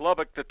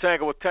Lubbock to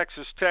tangle with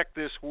Texas Tech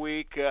this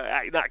week.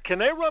 Now, can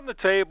they run the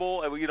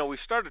table? We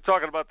started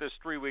talking about this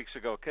 3 weeks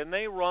ago. Can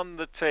they run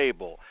the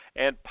table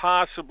and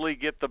possibly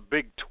get the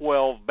Big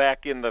 12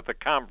 back into the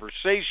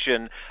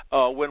conversation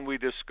when we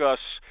discuss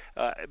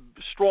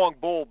strong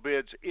bowl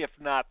bids, if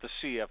not the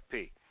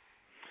CFP?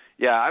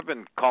 Yeah, I've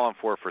been calling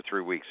for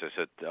 3 weeks. I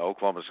said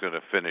Oklahoma's going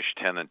to finish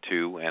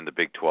 10-2 and the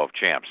Big 12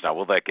 champs. Now,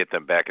 will that get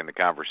them back in the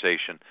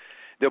conversation?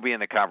 They'll be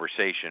in the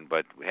conversation,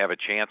 but have a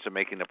chance of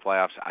making the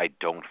playoffs? I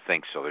don't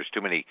think so. There's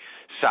too many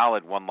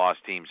solid one-loss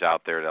teams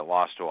out there. That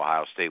loss to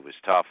Ohio State was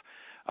tough,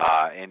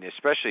 and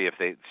especially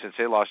since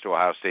they lost to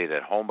Ohio State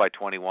at home by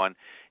 21,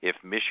 if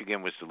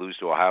Michigan was to lose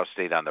to Ohio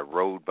State on the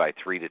road by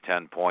 3 to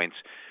 10 points,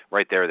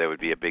 right there that would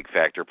be a big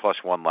factor, plus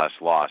one less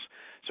loss.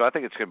 So I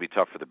think it's going to be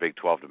tough for the Big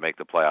 12 to make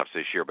the playoffs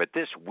this year. But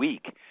this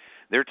week,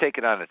 they're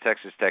taking on a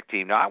Texas Tech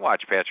team. Now, I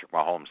watched Patrick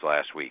Mahomes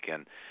last week,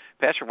 and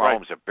Patrick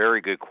Mahomes is a very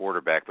good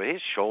quarterback, but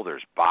his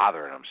shoulder's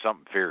bothering him,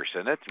 something fierce,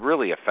 and it's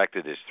really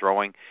affected his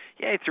throwing.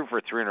 Yeah, he threw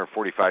for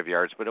 345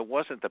 yards, but it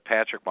wasn't the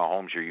Patrick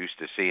Mahomes you're used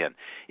to seeing.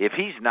 If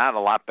he's not a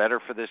lot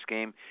better for this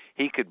game,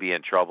 he could be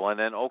in trouble. And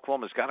then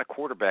Oklahoma's got a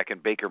quarterback in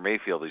Baker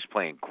Mayfield who's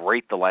playing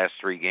great the last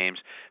 3 games.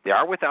 They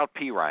are without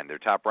Pirine, their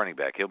top running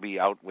back. He'll be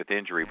out with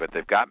injury, but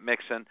they've got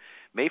Mixon.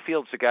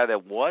 Mayfield's the guy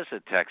that was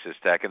at Texas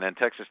Tech, and then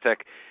Texas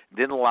Tech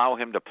didn't allow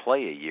him to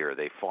play a year.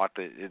 They fought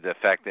the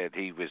fact that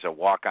he was a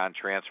walk-on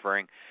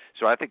transferring.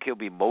 So I think he'll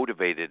be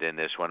motivated in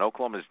this one.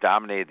 Oklahoma's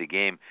dominated the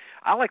game.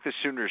 I like the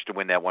Sooners to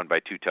win that one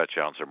by 2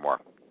 touchdowns or more.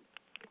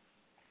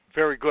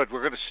 Very good.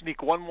 We're going to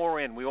sneak one more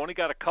in. We only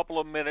got a couple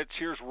of minutes.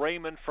 Here's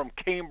Raymond from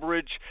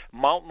Cambridge.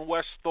 Mountain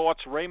West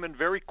thoughts. Raymond,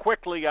 very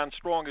quickly on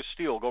Strong as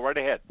Steel. Go right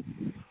ahead.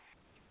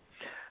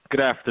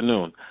 Good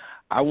afternoon.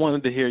 I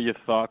wanted to hear your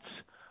thoughts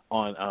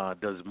on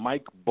does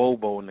Mike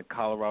Bobo and the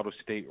Colorado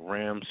State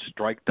Rams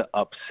strike the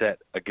upset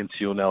against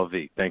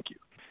UNLV? Thank you.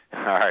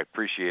 All right,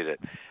 appreciate it.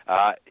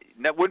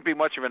 That wouldn't be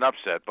much of an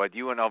upset, but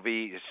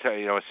UNLV,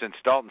 since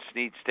Dalton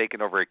Snead's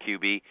taken over at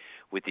QB,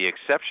 with the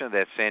exception of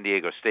that San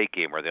Diego State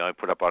game where they only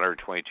put up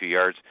 122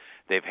 yards,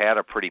 they've had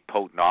a pretty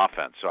potent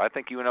offense. So I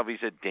think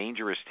UNLV's a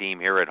dangerous team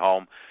here at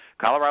home.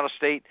 Colorado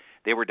State,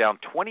 they were down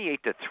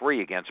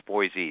 28-3 against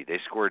Boise. They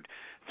scored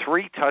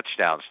 3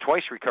 touchdowns,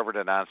 twice recovered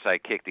an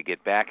onside kick to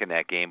get back in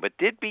that game, but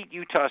did beat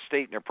Utah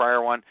State in their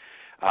prior one.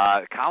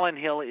 Colin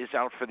Hill is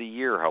out for the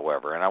year,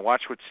 however, and I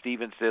watched what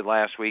Stevens did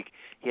last week.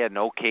 He had an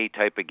okay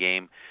type of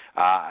game.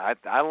 I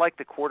like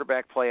the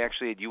quarterback play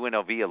actually at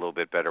UNLV a little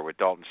bit better with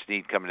Dalton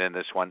Snead coming in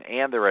this one,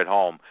 and they're at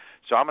home.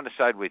 So I'm going to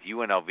side with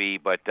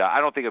UNLV, but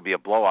I don't think it'll be a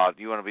blowout.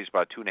 UNLV is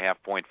about a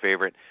 2.5-point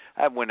favorite.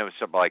 I'd win them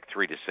something like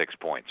 3 to 6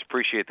 points.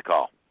 Appreciate the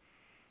call.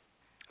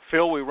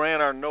 Phil, we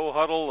ran our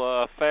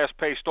no-huddle,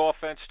 fast-paced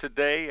offense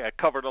today. I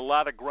covered a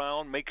lot of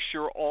ground. Make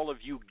sure all of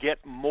you get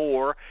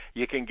more.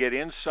 You can get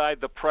inside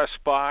the press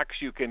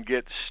box. You can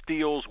get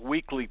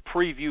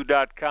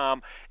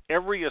SteelesWeeklyPreview.com.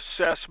 Every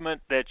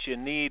assessment that you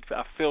need,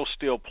 Phil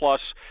Steele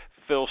plus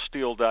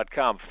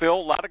PhilSteele.com. Phil, a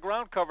lot of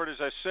ground covered, as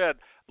I said.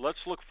 Let's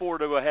look forward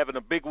to having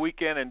a big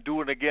weekend and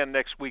doing it again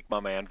next week, my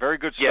man. Very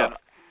good stuff. Yeah.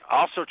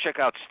 Also, check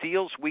out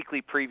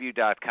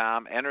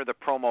SteelesWeeklyPreview.com. Enter the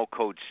promo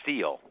code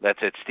STEEL.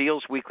 That's at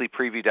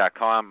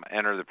SteelesWeeklyPreview.com.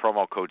 Enter the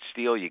promo code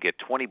STEEL. You get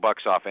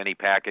 $20 off any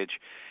package.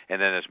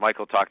 And then, as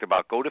Michael talked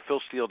about, go to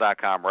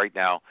PhilSteele.com right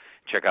now.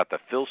 Check out the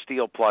Phil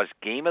Steele Plus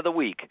Game of the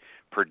Week,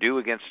 Purdue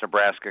against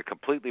Nebraska,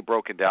 completely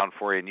broken down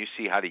for you, and you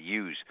see how to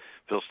use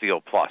Phil Steele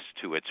Plus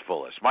to its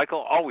fullest.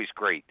 Michael, always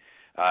great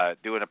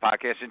doing a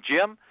podcast. And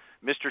Jim,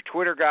 Mr.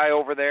 Twitter guy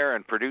over there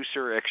and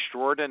producer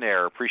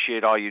extraordinaire,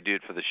 appreciate all you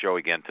did for the show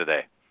again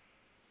today.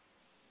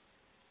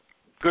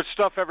 Good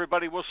stuff,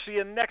 everybody. We'll see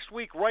you next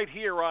week right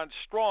here on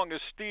Strong as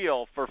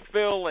Steel. For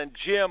Phil and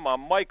Jim,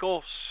 I'm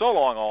Michael. So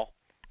long, all.